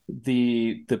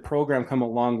the program come a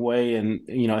long way. And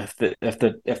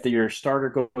if your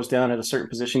starter goes down at a certain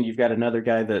position, you've got another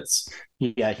guy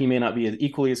he may not be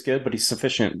equally as good, but he's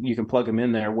sufficient. You can plug him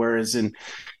in there. Whereas in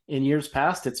years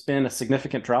past, it's been a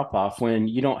significant drop off when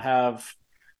you don't have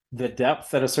the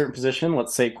depth at a certain position,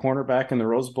 let's say cornerback in the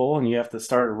Rose Bowl, and you have to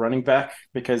start a running back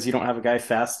because you don't have a guy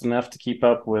fast enough to keep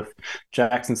up with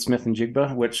Jackson Smith and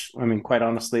Jigba, which, quite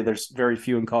honestly, there's very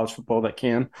few in college football that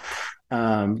can.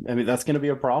 That's going to be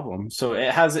a problem. So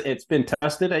it's been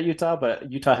tested at Utah, but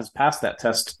Utah has passed that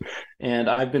test, and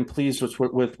I've been pleased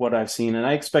with what I've seen. And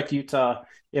I expect Utah,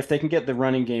 if they can get the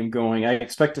running game going, I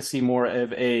expect to see more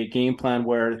of a game plan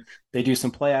where they do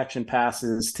some play action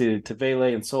passes to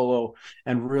Vele and Solo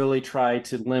and really try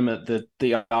to limit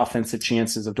the offensive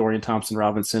chances of Dorian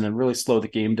Thompson-Robinson and really slow the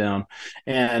game down.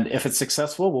 And if it's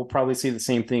successful, we'll probably see the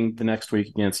same thing the next week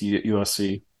against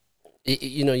USC.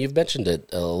 You've mentioned it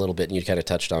a little bit and you kind of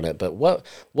touched on it, but what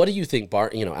do you think,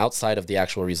 outside of the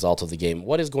actual result of the game,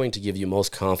 what is going to give you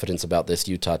most confidence about this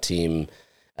Utah team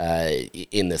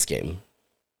in this game?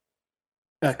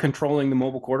 Controlling the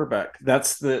mobile quarterback.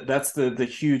 That's the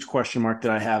huge question mark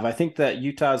that I have. I think that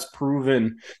Utah's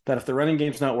proven that if the running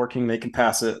game's not working, they can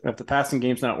pass it. If the passing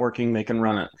game's not working, they can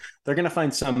run it. They're going to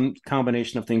find some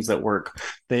combination of things that work.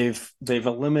 They've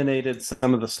eliminated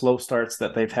some of the slow starts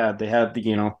that they've had. They had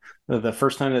the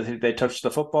first time that they touched the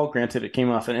football, granted it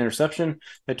came off an interception,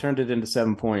 they turned it into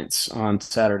 7 points on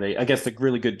Saturday against a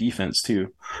really good defense too.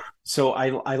 So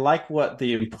I like what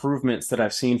the improvements that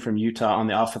I've seen from Utah on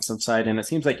the offensive side, and it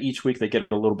seems like each week they get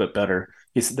a little bit better.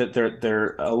 It's that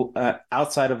they're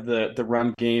outside of the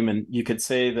run game, and you could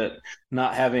say that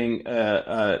not having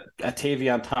a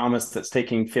Tavion Thomas that's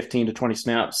taking 15 to 20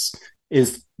 snaps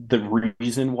is the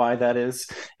reason why that is.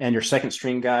 And your second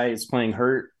string guy is playing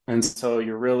hurt. And so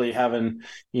you're really having,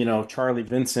 Charlie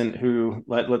Vincent, who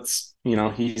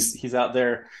he's out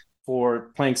there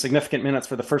for playing significant minutes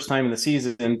for the first time in the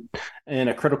season in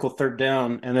a critical third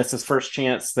down. And that's his first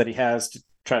chance that he has to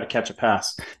try to catch a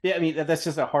pass. Yeah, that's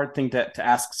just a hard thing to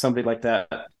ask somebody like that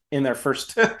in their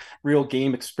first real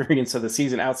game experience of the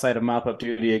season outside of mop-up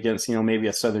duty against, maybe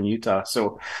a Southern Utah.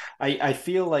 So I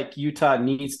feel like Utah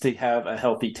needs to have a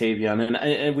healthy Tavion.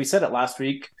 And we said it last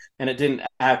week, and it didn't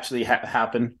actually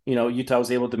happen. Utah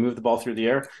was able to move the ball through the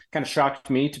air. Kind of shocked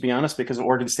me, to be honest, because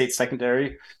Oregon State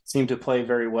secondary seemed to play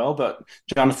very well. But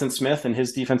Jonathan Smith and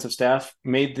his defensive staff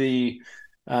made the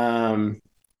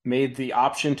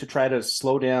option to try to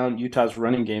slow down Utah's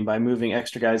running game by moving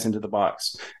extra guys into the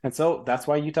box. And so that's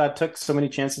why Utah took so many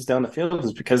chances down the field,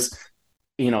 is because,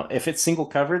 if it's single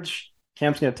coverage,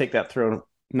 Cam's going to take that throw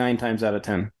 9 times out of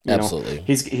 10. Absolutely.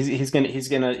 He's going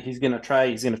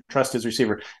to trust his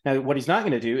receiver. Now, what he's not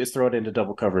going to do is throw it into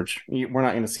double coverage. We're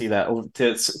not going to see that.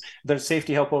 There's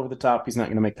safety help over the top. He's not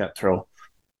going to make that throw.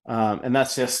 And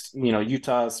that's just,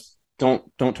 Utah's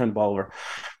don't turn the ball over.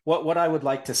 What I would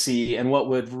like to see, and what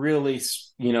would really,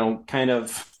 kind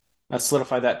of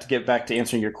solidify that, to get back to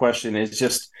answering your question, is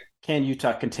just, can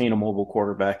Utah contain a mobile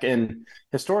quarterback? And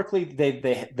historically,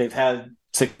 they've had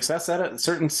success at it.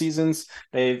 Certain seasons,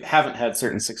 they haven't had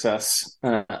certain success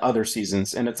other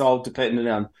seasons, and it's all dependent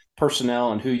on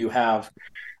personnel and who you have.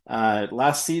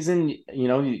 Last season,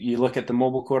 you look at the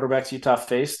mobile quarterbacks Utah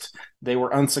faced, they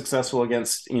were unsuccessful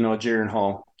against, Jaron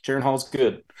Hall. Jaron Hall's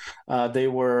good. They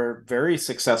were very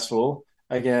successful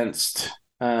against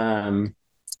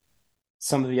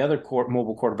some of the other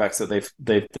mobile quarterbacks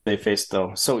that they faced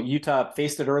though. So Utah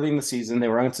faced it early in the season. They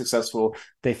were unsuccessful.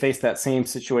 They faced that same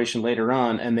situation later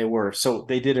on, and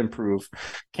they did improve.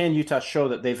 Can Utah show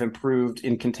that they've improved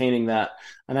in containing that?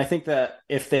 And I think that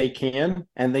if they can,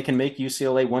 and they can make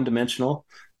UCLA one-dimensional,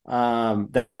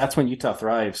 that's when Utah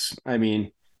thrives. I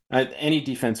mean, any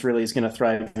defense really is going to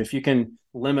thrive if you can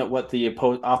limit what the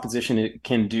opposition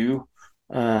can do.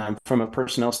 From a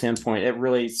personnel standpoint, it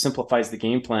really simplifies the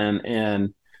game plan.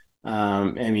 And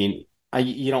I mean,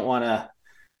 you don't want to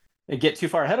get too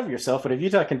far ahead of yourself, but if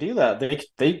Utah can do that,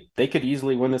 they could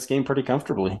easily win this game pretty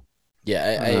comfortably.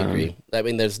 Yeah, I agree. I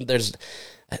mean, there's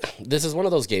this is one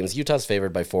of those games. Utah's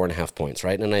favored by 4.5 points,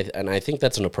 right? And I think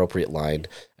that's an appropriate line.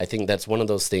 I think that's one of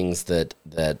those things that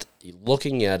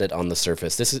looking at it on the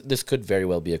surface, this could very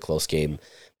well be a close game.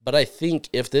 But I think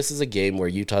if this is a game where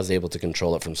Utah's able to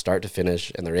control it from start to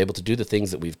finish and they're able to do the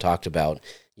things that we've talked about,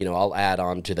 I'll add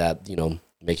on to that,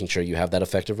 making sure you have that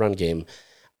effective run game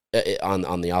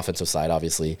on the offensive side,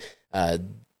 obviously.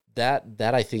 That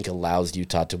I think allows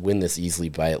Utah to win this easily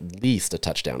by at least a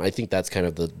touchdown. I think that's kind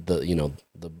of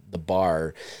the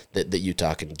bar that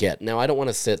Utah can get. Now, I don't want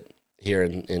to sit here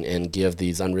and give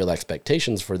these unreal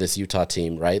expectations for this Utah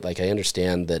team, right? Like, I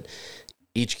understand that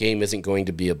each game isn't going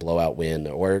to be a blowout win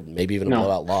or maybe even a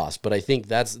blowout loss, but I think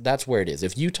that's where it is.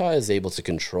 If Utah is able to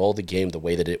control the game the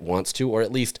way that it wants to, or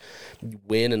at least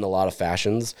win in a lot of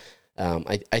fashions,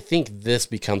 I think this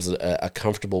becomes a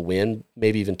comfortable win,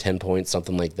 maybe even 10 points,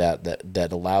 something like that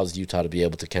allows Utah to be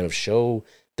able to kind of show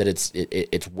that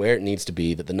it's where it needs to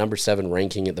be, that the number 7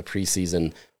 ranking at the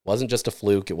preseason wasn't just a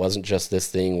fluke. It wasn't just this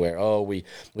thing where, we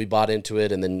bought into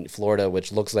it, and then Florida,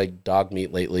 which looks like dog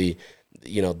meat lately,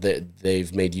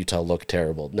 they've made Utah look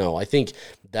terrible. No, I think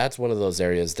that's one of those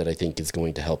areas that I think is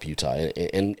going to help Utah.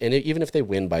 And even if they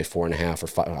win by 4.5 or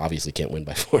 5, obviously can't win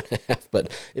by 4.5,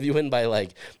 but if you win by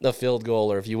like a field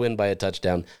goal or if you win by a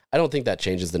touchdown, I don't think that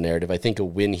changes the narrative. I think a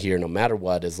win here, no matter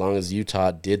what, as long as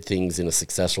Utah did things in a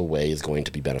successful way, is going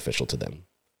to be beneficial to them.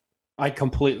 I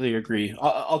completely agree.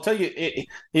 I'll tell you,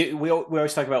 we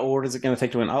always talk about, what is it going to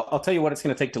take to win? I'll tell you what it's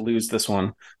going to take to lose this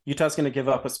one. Utah's going to give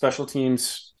up a special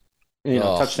teams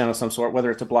touchdown of some sort, whether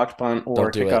it's a blocked punt or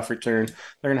a kickoff return.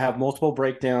 They're going to have multiple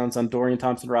breakdowns on Dorian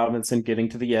Thompson-Robinson getting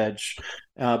to the edge.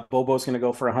 Bobo's going to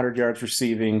go for 100 yards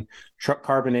receiving.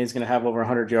 Carbonet is going to have over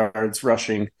 100 yards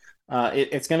rushing.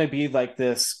 It's going to be like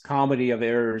this comedy of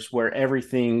errors where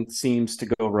everything seems to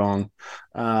go wrong.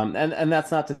 And that's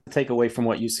not to take away from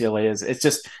what UCLA is. It's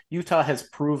just Utah has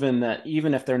proven that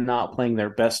even if they're not playing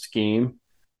their best game,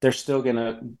 they're still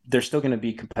gonna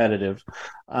be competitive.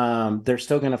 They're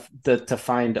still gonna to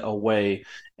find a way.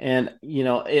 And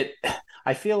I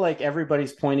feel like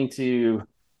everybody's pointing to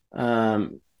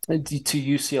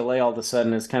UCLA all of a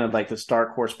sudden as kind of like the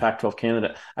dark horse Pac-12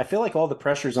 candidate. I feel like all the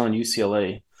pressure's on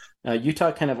UCLA.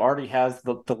 Utah kind of already has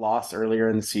the loss earlier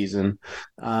in the season.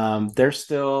 They're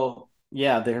still,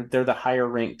 they're the higher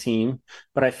ranked team,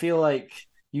 but I feel like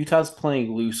Utah's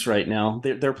playing loose right now.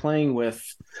 They're playing with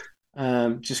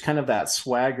just kind of that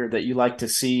swagger that you like to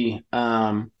see.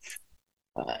 And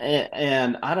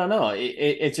I don't know,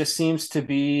 it just seems to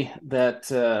be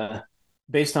that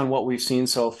based on what we've seen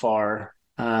so far,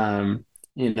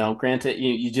 granted,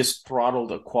 you just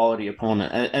throttled a quality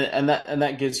opponent, and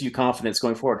that gives you confidence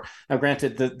going forward. Now,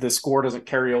 granted, the score doesn't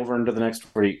carry over into the next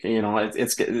week.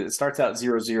 It starts out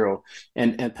 0-0,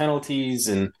 and penalties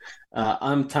and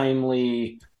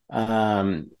untimely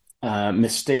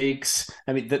mistakes.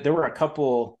 I mean, there were a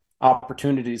couple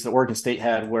opportunities that Oregon State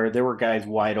had where there were guys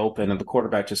wide open and the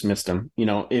quarterback just missed them.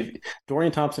 If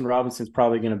Dorian Thompson-Robinson's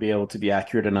probably going to be able to be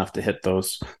accurate enough to hit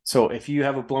those. So if you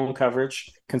have a blown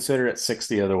coverage, consider it 6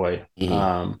 the other way.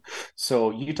 Mm-hmm.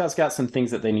 So Utah's got some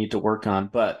things that they need to work on,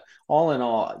 but all in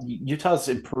all, Utah's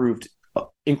improved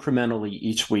incrementally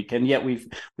each week, and yet we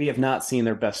have not seen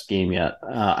their best game yet.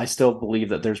 I still believe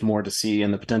that there's more to see,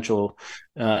 and the potential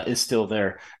is still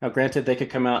there. Now, granted, they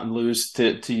could come out and lose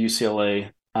to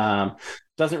UCLA.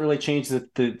 Doesn't really change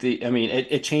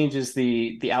it changes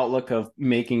the outlook of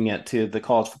making it to the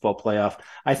college football playoff.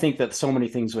 I think that so many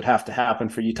things would have to happen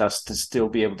for Utah to still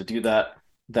be able to do that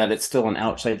it's still an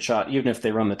outside shot. Even if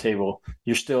they run the table,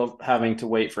 you're still having to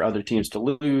wait for other teams to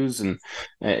lose, and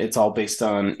it's all based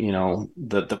on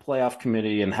the playoff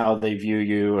committee and how they view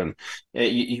you. And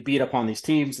you beat up on these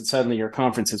teams, and suddenly your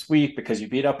conference is weak because you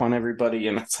beat up on everybody.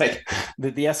 And it's like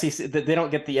the SEC, they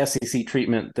don't get the SEC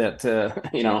treatment that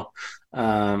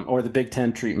or the Big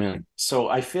Ten treatment. So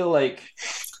I feel like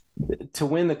to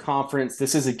win the conference,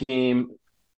 this is a game.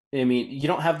 I mean, you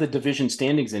don't have the division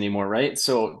standings anymore, right?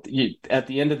 So at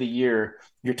the end of the year,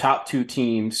 your top 2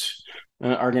 teams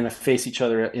are going to face each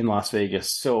other in Las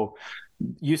Vegas. So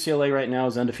UCLA right now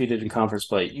is undefeated in conference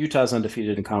play. Utah's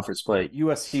undefeated in conference play.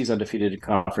 USC is undefeated in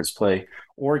conference play.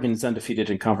 Oregon's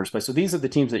undefeated in conference play. So these are the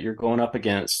teams that you're going up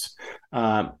against.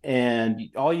 And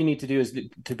all you need to do is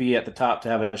to be at the top to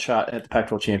have a shot at the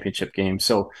Pac-12 championship game.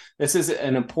 So this is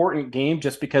an important game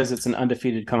just because it's an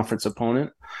undefeated conference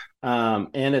opponent.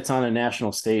 And it's on a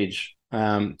national stage.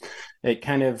 It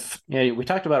kind of, we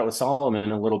talked about it with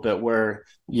Solomon a little bit, where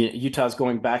Utah's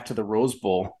going back to the Rose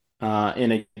Bowl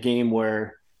in a game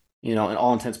where, in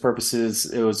all intents and purposes,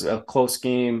 it was a close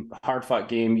game, hard fought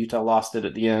game. Utah lost it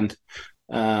at the end.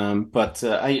 But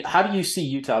how do you see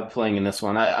Utah playing in this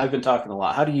one? I've been talking a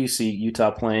lot. How do you see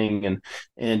Utah playing,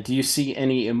 and do you see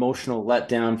any emotional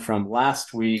letdown from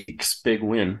last week's big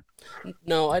win?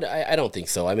 No, I don't think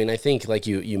so. I mean, I think, like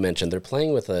you mentioned, they're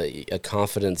playing with a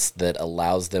confidence that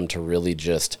allows them to really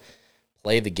just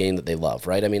play the game that they love,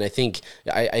 right? I mean, I think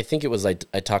it was I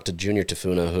talked to Junior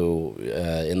Tafuna, who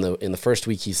in the first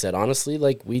week he said, honestly,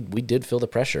 like we did feel the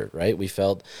pressure, right? We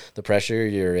felt the pressure.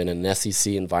 You're in an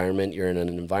SEC environment. You're in an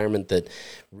environment that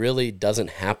really doesn't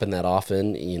happen that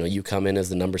often. You come in as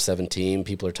the number 7 team.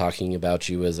 People are talking about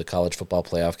you as a college football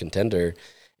playoff contender.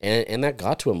 And that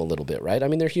got to them a little bit, right? I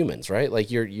mean, they're humans, right?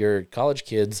 Like your college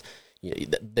kids,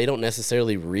 they don't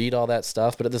necessarily read all that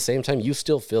stuff, but at the same time, you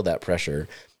still feel that pressure.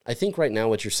 I think right now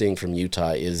what you're seeing from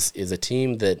Utah is a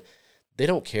team that they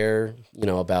don't care,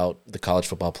 about the college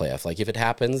football playoff. Like if it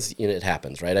happens, it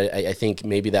happens, right? I think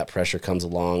maybe that pressure comes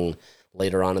along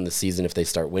later on in the season if they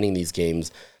start winning these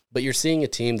games. But you're seeing a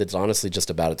team that's honestly just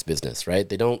about its business, right?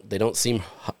 They don't seem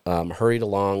hurried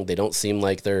along. They don't seem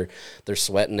like they're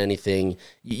sweating anything.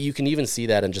 You can even see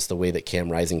that in just the way that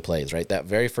Cam Rising plays, right? That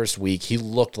very first week, he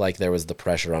looked like there was the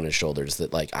pressure on his shoulders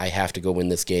that, like, I have to go win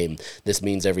this game. This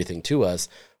means everything to us.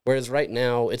 Whereas right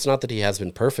now, it's not that he has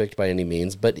been perfect by any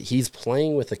means, but he's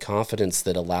playing with the confidence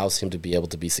that allows him to be able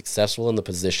to be successful in the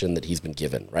position that he's been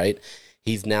given, right?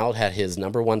 He's now had his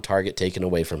number 1 target taken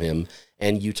away from him,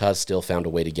 and Utah still found a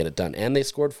way to get it done. And they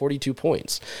scored 42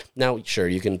 points. Now, sure,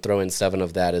 you can throw in 7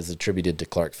 of that as attributed to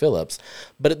Clark Phillips,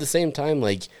 but at the same time,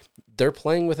 like, they're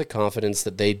playing with a confidence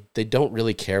that they don't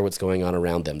really care what's going on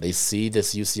around them. They see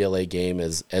this UCLA game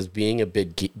as being a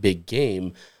big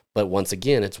game, but once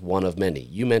again, it's one of many.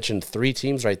 You mentioned 3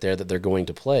 teams right there that they're going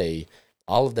to play.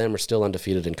 All of them are still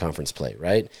undefeated in conference play,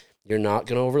 right? You're not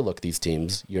going to overlook these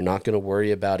teams. You're not going to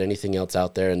worry about anything else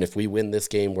out there. And if we win this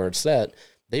game where it's set,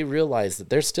 they realize that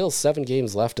there's still 7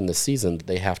 games left in the season that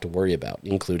they have to worry about,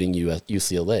 including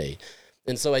UCLA.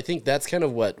 And so I think that's kind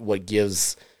of what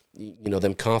gives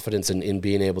them confidence in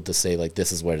being able to say, like,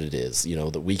 this is what it is,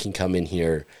 that we can come in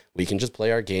here, we can just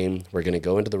play our game. We're going to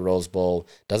go into the Rose Bowl.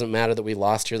 Doesn't matter that we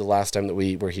lost here the last time that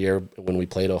we were here when we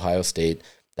played Ohio State.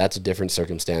 That's a different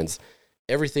circumstance.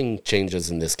 Everything changes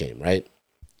in this game, right?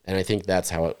 And I think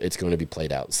that's how it's going to be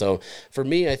played out. So for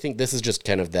me, I think this is just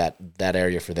kind of that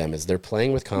area for them, is they're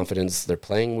playing with confidence. They're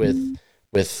playing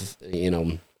with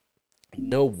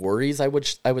no worries. I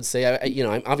would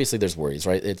say, obviously there's worries,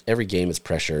 right? Every game is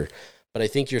pressure, but I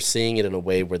think you're seeing it in a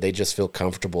way where they just feel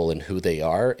comfortable in who they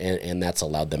are, and that's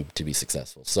allowed them to be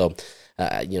successful. So,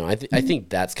 I think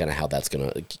that's kind of how that's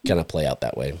going to kind of play out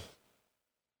that way.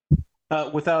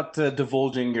 Without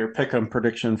divulging your pick'em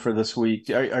prediction for this week,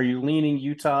 are you leaning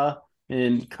Utah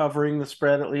in covering the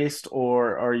spread at least,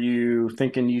 or are you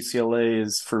thinking UCLA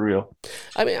is for real?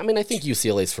 I mean, I think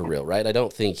UCLA is for real, right? I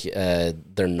don't think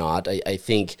they're not. I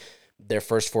think their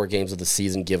first 4 games of the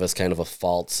season give us kind of a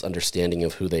false understanding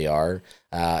of who they are,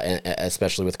 and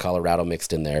especially with Colorado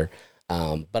mixed in there.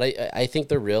 But I think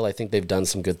they're real. I think they've done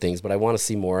some good things, but I want to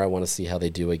see more. I want to see how they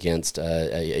do against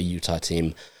a Utah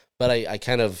team. But I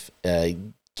kind of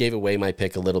gave away my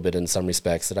pick a little bit in some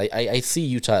respects. That I see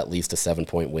Utah at least a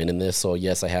 7-point win in this. So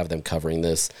yes, I have them covering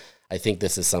this. I think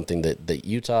this is something that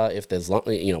Utah, if there's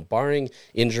barring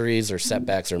injuries or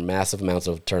setbacks or massive amounts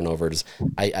of turnovers,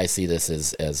 I see this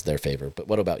as their favor. But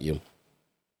what about you?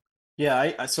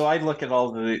 Yeah, so I look at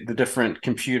all the different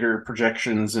computer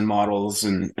projections and models,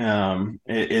 and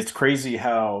it's crazy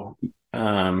how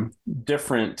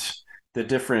different the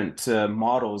different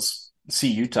models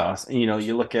see Utah.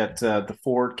 You look at the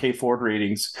K Ford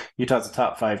ratings, Utah's a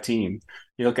top 5 team.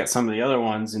 You look at some of the other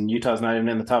ones, and Utah's not even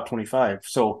in the top 25.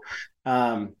 So,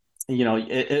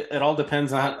 it all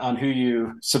depends on who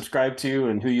you subscribe to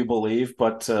and who you believe.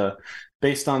 But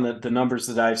based on the numbers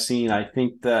that I've seen, I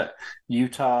think that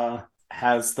Utah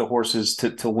has the horses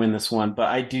to win this one, but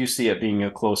I do see it being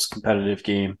a close competitive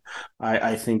game.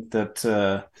 I think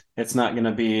that it's not going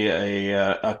to be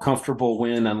a comfortable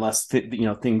win unless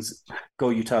things go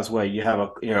Utah's way. You have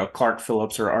a Clark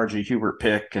Phillips or RJ Hubert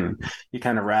pick, and you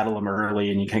kind of rattle them early,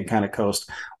 and you can kind of coast.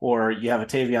 Or you have a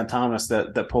Tavion Thomas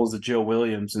that pulls the Joe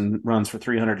Williams and runs for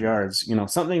 300 yards.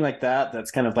 Something like that.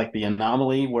 That's kind of like the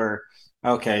anomaly where,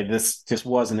 okay, this just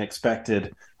wasn't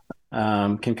expected.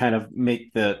 Can kind of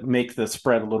make the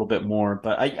spread a little bit more,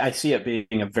 but I see it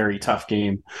being a very tough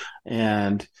game,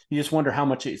 and you just wonder how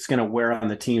much it's going to wear on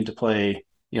the team to play,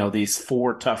 these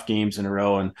 4 tough games in a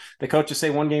row. And the coaches say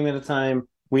one game at a time.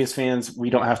 We as fans, we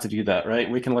don't have to do that, right?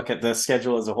 We can look at the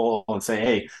schedule as a whole and say,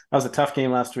 hey, that was a tough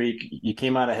game last week. You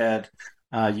came out ahead.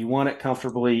 You won it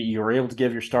comfortably. You were able to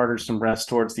give your starters some rest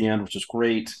towards the end, which is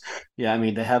great. Yeah, I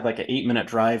mean, they had like an 8-minute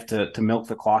drive to milk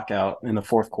the clock out in the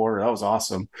fourth quarter. That was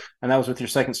awesome. And that was with your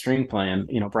second string playing,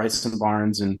 Bryson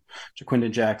Barnes and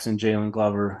Jaquindon Jackson, Jalen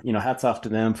Glover. Hats off to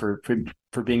them for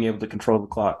being able to control the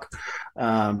clock.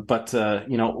 But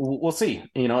we'll see.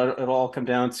 It'll all come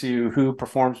down to who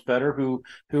performs better, who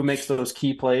makes those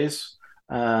key plays.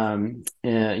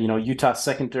 Utah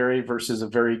secondary versus a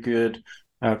very good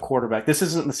quarterback. This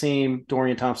isn't the same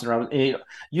Dorian Thompson-Robinson.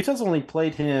 Utah's only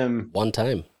played him one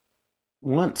time.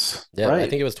 Once. Yeah, right? I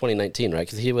think it was 2019, right?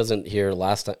 Because he wasn't here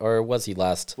last time, or was he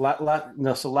last?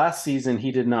 No, so last season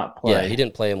he did not play. Yeah, he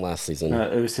didn't play him last season.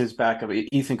 It was his backup,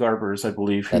 Ethan Garbers, I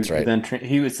believe. That's right. Then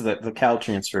he was the Cal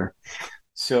transfer.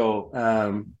 So,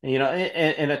 and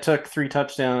it took 3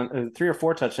 or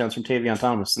 4 touchdowns from Tavion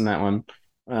Thomas in that one.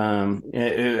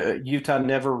 Utah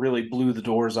never really blew the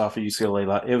doors off of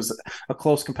UCLA. It was a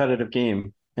close competitive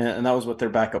game, and that was with their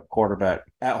backup quarterback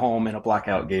at home in a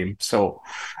blackout game. So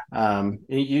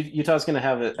Utah's going to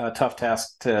have a tough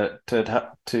task to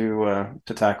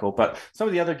tackle. But some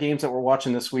of the other games that we're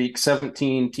watching this week: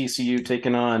 17 TCU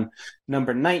taking on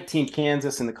number 19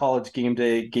 Kansas in the College Game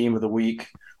Day game of the week.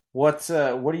 What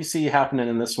do you see happening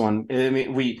in this one? I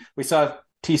mean, we saw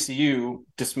TCU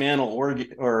dismantle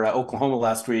Oklahoma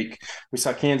last week. We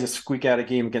saw Kansas squeak out a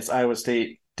game against Iowa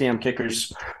State. Damn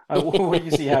kickers! What do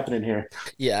you see happening here?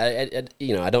 Yeah,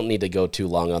 I don't need to go too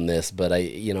long on this, but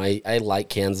I like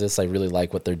Kansas. I really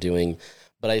like what they're doing,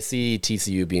 but I see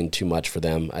TCU being too much for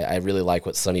them. I really like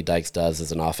what Sonny Dykes does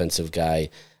as an offensive guy.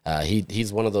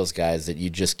 He's one of those guys that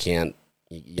you just can't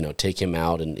take him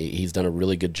out, and he's done a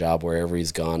really good job wherever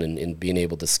he's gone in being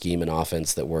able to scheme an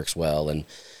offense that works well. And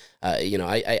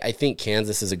I think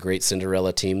Kansas is a great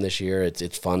Cinderella team this year.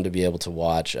 It's fun to be able to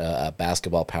watch a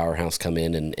basketball powerhouse come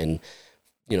in and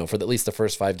for at least the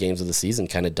first 5 games of the season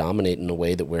kind of dominate in a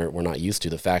way that we're not used to.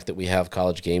 The fact that we have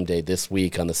College Game Day this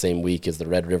week on the same week as the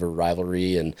Red River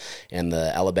rivalry and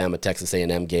the Alabama-Texas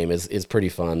A&M game is pretty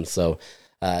fun. So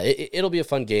it'll be a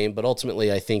fun game, but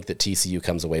ultimately I think that TCU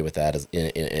comes away with that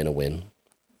in a win.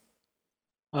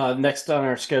 Next on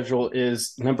our schedule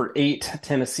is number 8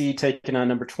 Tennessee taking on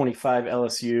number 25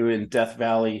 LSU in Death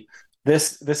Valley.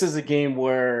 This is a game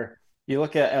where you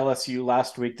look at LSU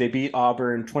last week. They beat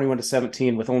Auburn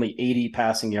 21-17 with only 80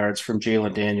 passing yards from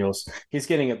Jalen Daniels. He's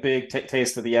getting a big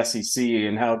taste of the SEC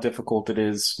and how difficult it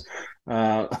is,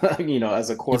 as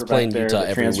a quarterback there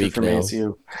to transfer from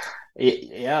ASU.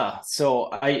 Yeah, so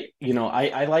I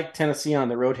like Tennessee on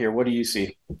the road here. What do you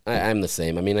see? I'm the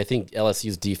same. I mean, I think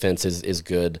LSU's defense is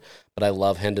good, but I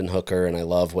love Hendon Hooker, and I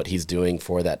love what he's doing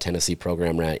for that Tennessee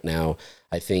program right now.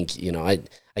 I think, I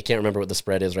can't remember what the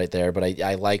spread is right there, but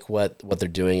I like what they're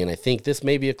doing, and I think this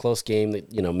may be a close game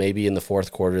that, maybe in the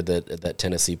fourth quarter that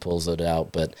Tennessee pulls it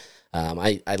out, but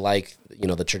I like,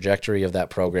 the trajectory of that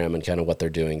program and kind of what they're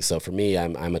doing. So for me,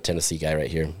 I'm a Tennessee guy right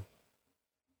here.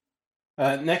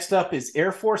 Next up is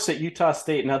Air Force at Utah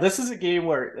State. Now, this is a game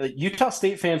where Utah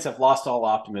State fans have lost all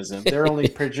optimism. They're only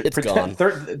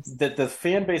the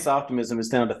fan base optimism is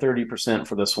down to 30%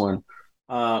 for this one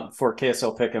for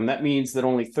KSL Pick'em. That means that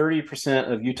only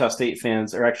 30% of Utah State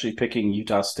fans are actually picking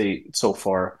Utah State so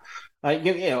far.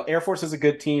 Air Force is a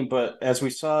good team, but as we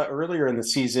saw earlier in the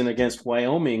season against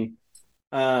Wyoming,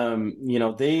 they're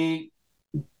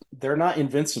not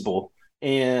invincible.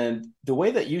 And the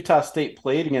way that Utah State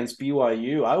played against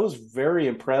BYU, I was very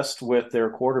impressed with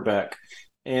their quarterback.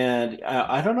 And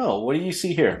I don't know. What do you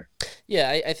see here?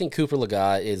 Yeah, I think Cooper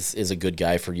Legas is a good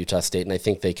guy for Utah State, and I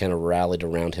think they kind of rallied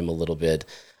around him a little bit.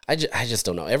 I just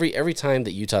don't know. Every time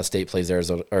that Utah State plays Air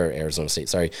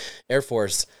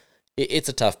Force, it's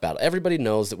a tough battle. Everybody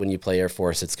knows that when you play Air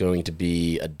Force, it's going to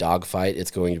be a dogfight. It's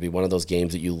going to be one of those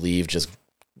games that you leave just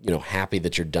happy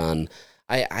that you're done.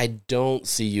 I don't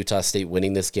see Utah State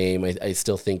winning this game. I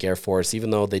still think Air Force, even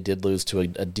though they did lose to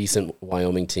a decent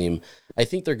Wyoming team, I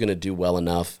think they're going to do well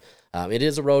enough. It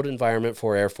is a road environment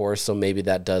for Air Force, so maybe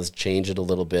that does change it a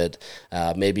little bit.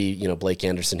 Maybe, Blake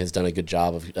Anderson has done a good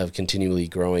job of continually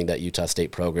growing that Utah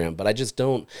State program, but I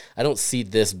don't see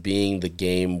this being the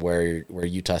game where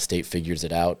Utah State figures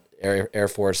it out. Air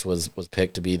Force was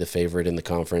picked to be the favorite in the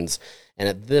conference, and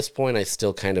at this point, I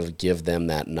still kind of give them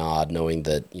that nod, knowing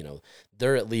that,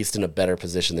 they're at least in a better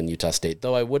position than Utah State,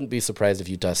 though I wouldn't be surprised if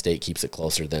Utah State keeps it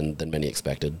closer than many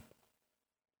expected.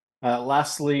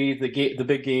 Lastly, the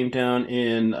big game down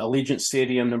in Allegiant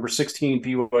Stadium, number 16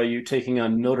 BYU taking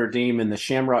on Notre Dame in the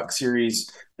Shamrock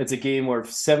Series. It's a game where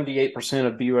 78%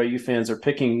 of BYU fans are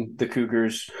picking the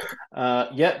Cougars.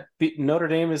 Yet Notre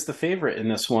Dame is the favorite in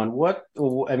this one. What's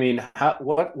going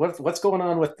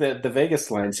on with the Vegas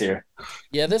lines here?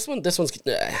 Yeah, this one's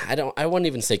I wouldn't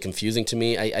even say confusing to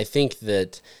me. I think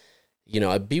that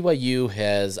BYU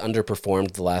has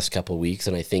underperformed the last couple of weeks,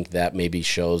 and I think that maybe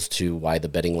shows to why the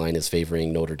betting line is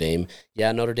favoring Notre Dame.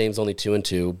 Yeah, Notre Dame's only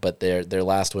 2-2, but their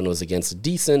last win was against a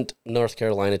decent North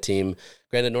Carolina team.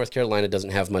 Granted, North Carolina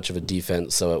doesn't have much of a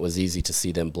defense, so it was easy to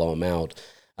see them blow them out.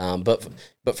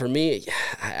 But for me,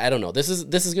 I don't know. This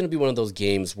is going to be one of those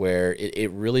games where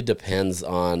it really depends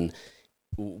on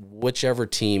whichever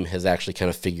team has actually kind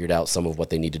of figured out some of what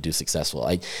they need to do successful.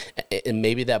 And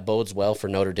maybe that bodes well for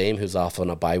Notre Dame, who's off on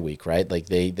a bye week, right? Like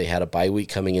they had a bye week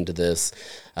coming into this,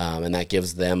 and that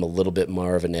gives them a little bit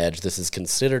more of an edge. This is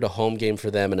considered a home game for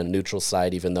them and a neutral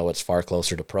site, even though it's far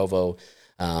closer to Provo.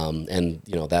 And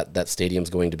that stadium's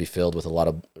going to be filled with a lot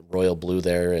of royal blue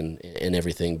there and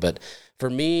everything. But for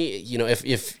me,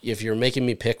 if you're making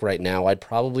me pick right now, I'd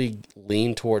probably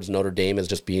lean towards Notre Dame as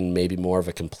just being maybe more of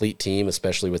a complete team,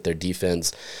 especially with their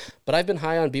defense. But I've been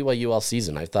high on BYU all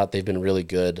season. I thought they've been really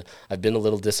good. I've been a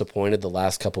little disappointed the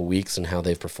last couple weeks in how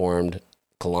they've performed.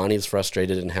 Kalani's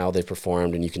frustrated in how they've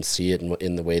performed, and you can see it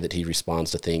in the way that he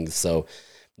responds to things. So,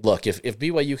 look, if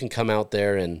BYU can come out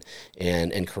there and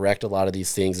correct a lot of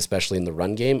these things, especially in the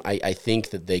run game, I think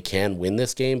that they can win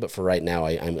this game. But for right now,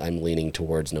 I'm leaning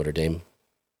towards Notre Dame.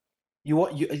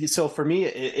 So for me,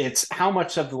 it's how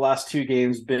much of the last two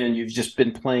games you've just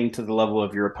been playing to the level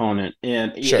of your opponent,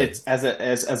 and sure. It's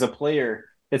as a player,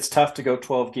 it's tough to go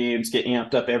 12 games, get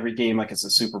amped up every game like it's a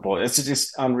Super Bowl. It's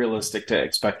just unrealistic to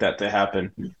expect that to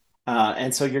happen.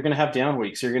 And so you're going to have down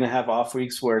weeks. You're going to have off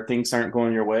weeks where things aren't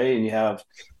going your way, and you have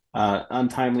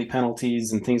untimely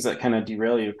penalties and things that kind of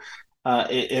derail you.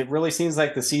 It really seems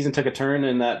like the season took a turn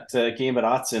in that game at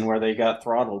Autzen where they got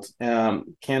throttled.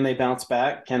 Can they bounce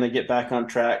back? Can they get back on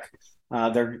track?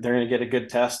 They're going to get a good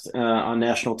test on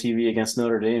national TV against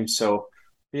Notre Dame. So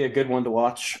be a good one to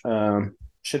watch.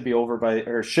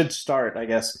 Should start, I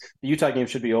guess. The Utah game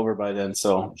should be over by then,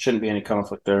 so shouldn't be any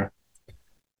conflict there.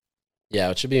 Yeah,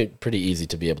 it should be pretty easy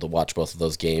to be able to watch both of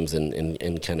those games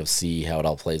and kind of see how it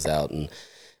all plays out. And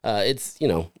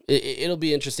it'll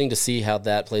be interesting to see how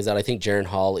that plays out. I think Jaren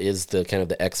Hall is the kind of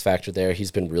the X factor there.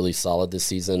 He's been really solid this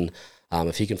season.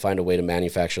 If he can find a way to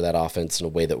manufacture that offense in a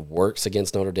way that works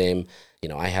against Notre Dame,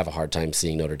 I have a hard time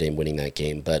seeing Notre Dame winning that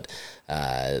game. But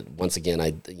once again,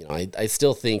 I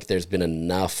still think there's been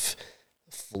enough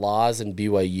flaws in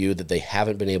BYU that they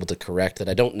haven't been able to correct that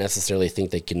I don't necessarily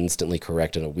think they can instantly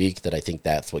correct in a week. That I think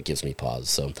that's what gives me pause.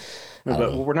 So,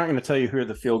 but we're not going to tell you who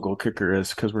the field goal kicker is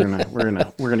because we're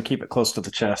gonna keep it close to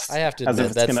the chest. I have to admit,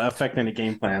 as if it's going to affect any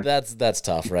game plan. That's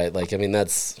tough, right? Like, I mean,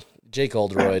 that's Jake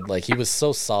Oldroyd. Like, he was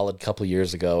so solid a couple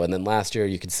years ago, and then last year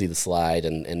you could see the slide,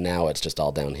 and now it's just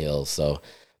all downhill. So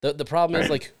the problem is,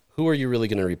 like, who are you really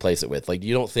going to replace it with? Like,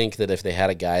 you don't think that if they had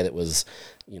a guy that was,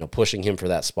 pushing him for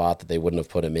that spot that they wouldn't have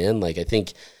put him in? Like, I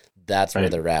think that's where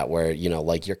they're at, where,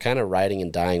 like, you're kind of riding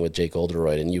and dying with Jake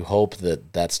Oldroyd, and you hope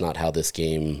that that's not how this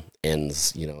game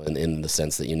ends, in the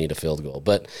sense that you need a field goal.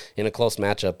 But in a close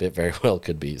matchup, it very well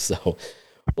could be. So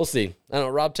we'll see. I don't know,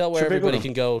 Rob, tell where everybody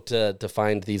can go to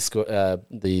find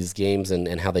these games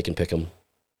and how they can pick them.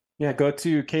 Yeah, go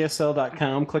to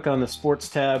ksl.com, click on the sports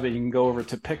tab, and you can go over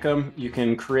to Pick'em. You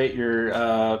can create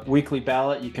your weekly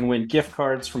ballot. You can win gift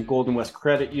cards from Golden West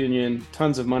Credit Union,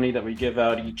 tons of money that we give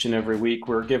out each and every week.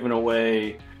 We're giving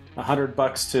away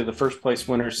 $100 to the first place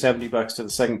winner, $70 to the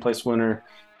second place winner,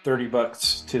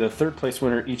 $30 to the third place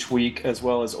winner each week, as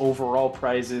well as overall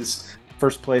prizes.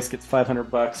 First place gets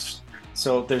 $500.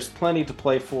 So there's plenty to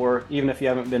play for, even if you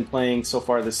haven't been playing so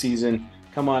far this season.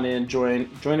 Come on in, join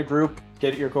a group,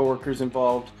 get your coworkers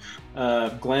involved.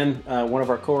 Glenn, one of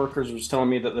our coworkers, was telling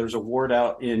me that there's a ward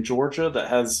out in Georgia that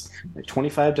has like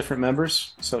 25 different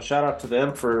members. So shout out to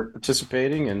them for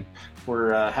participating, and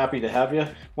we're happy to have you.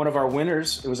 One of our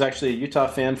winners, it was actually a Utah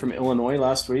fan from Illinois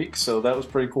last week, so that was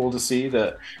pretty cool to see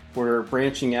that we're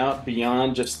branching out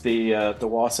beyond just the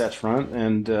Wasatch Front,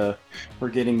 and we're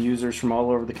getting users from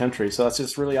all over the country. So that's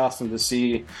just really awesome to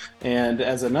see. And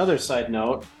as another side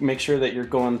note, make sure that you're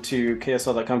going to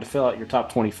ksl.com to fill out your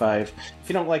top 25. If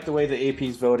you don't like the way the AP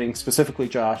is voting, specifically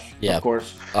Josh, of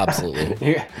course.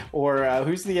 Absolutely. Or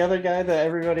who's the other guy that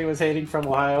everybody was hating from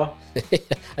Ohio?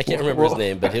 I can't remember his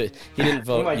name, but he didn't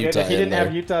vote Utah. He didn't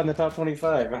have Utah in the top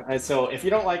 25. So if you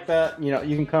don't like that,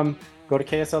 you can go to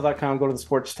ksl.com, go to the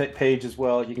sports page as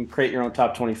well. You can create your own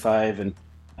top 25,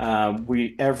 and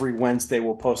we every Wednesday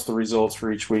we'll post the results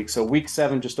for each week. So week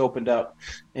 7 just opened up,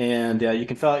 and you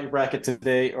can fill out your bracket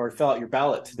today or fill out your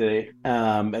ballot today,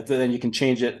 and then you can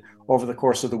change it over the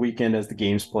course of the weekend as the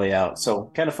games play out.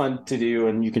 So kind of fun to do,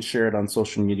 and you can share it on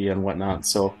social media and whatnot.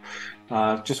 So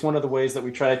just one of the ways that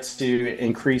we try to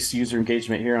increase user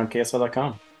engagement here on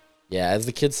ksl.com. Yeah, as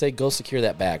the kids say, go secure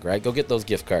that bag, right? Go get those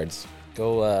gift cards.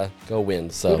 Go win.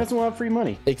 So who doesn't want free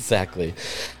money? Exactly.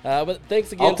 But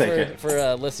thanks again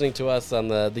for listening to us on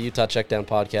the Utah Checkdown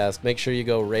podcast. Make sure you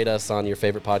go rate us on your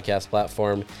favorite podcast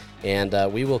platform,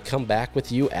 and we will come back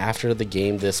with you after the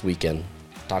game this weekend.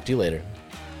 Talk to you later.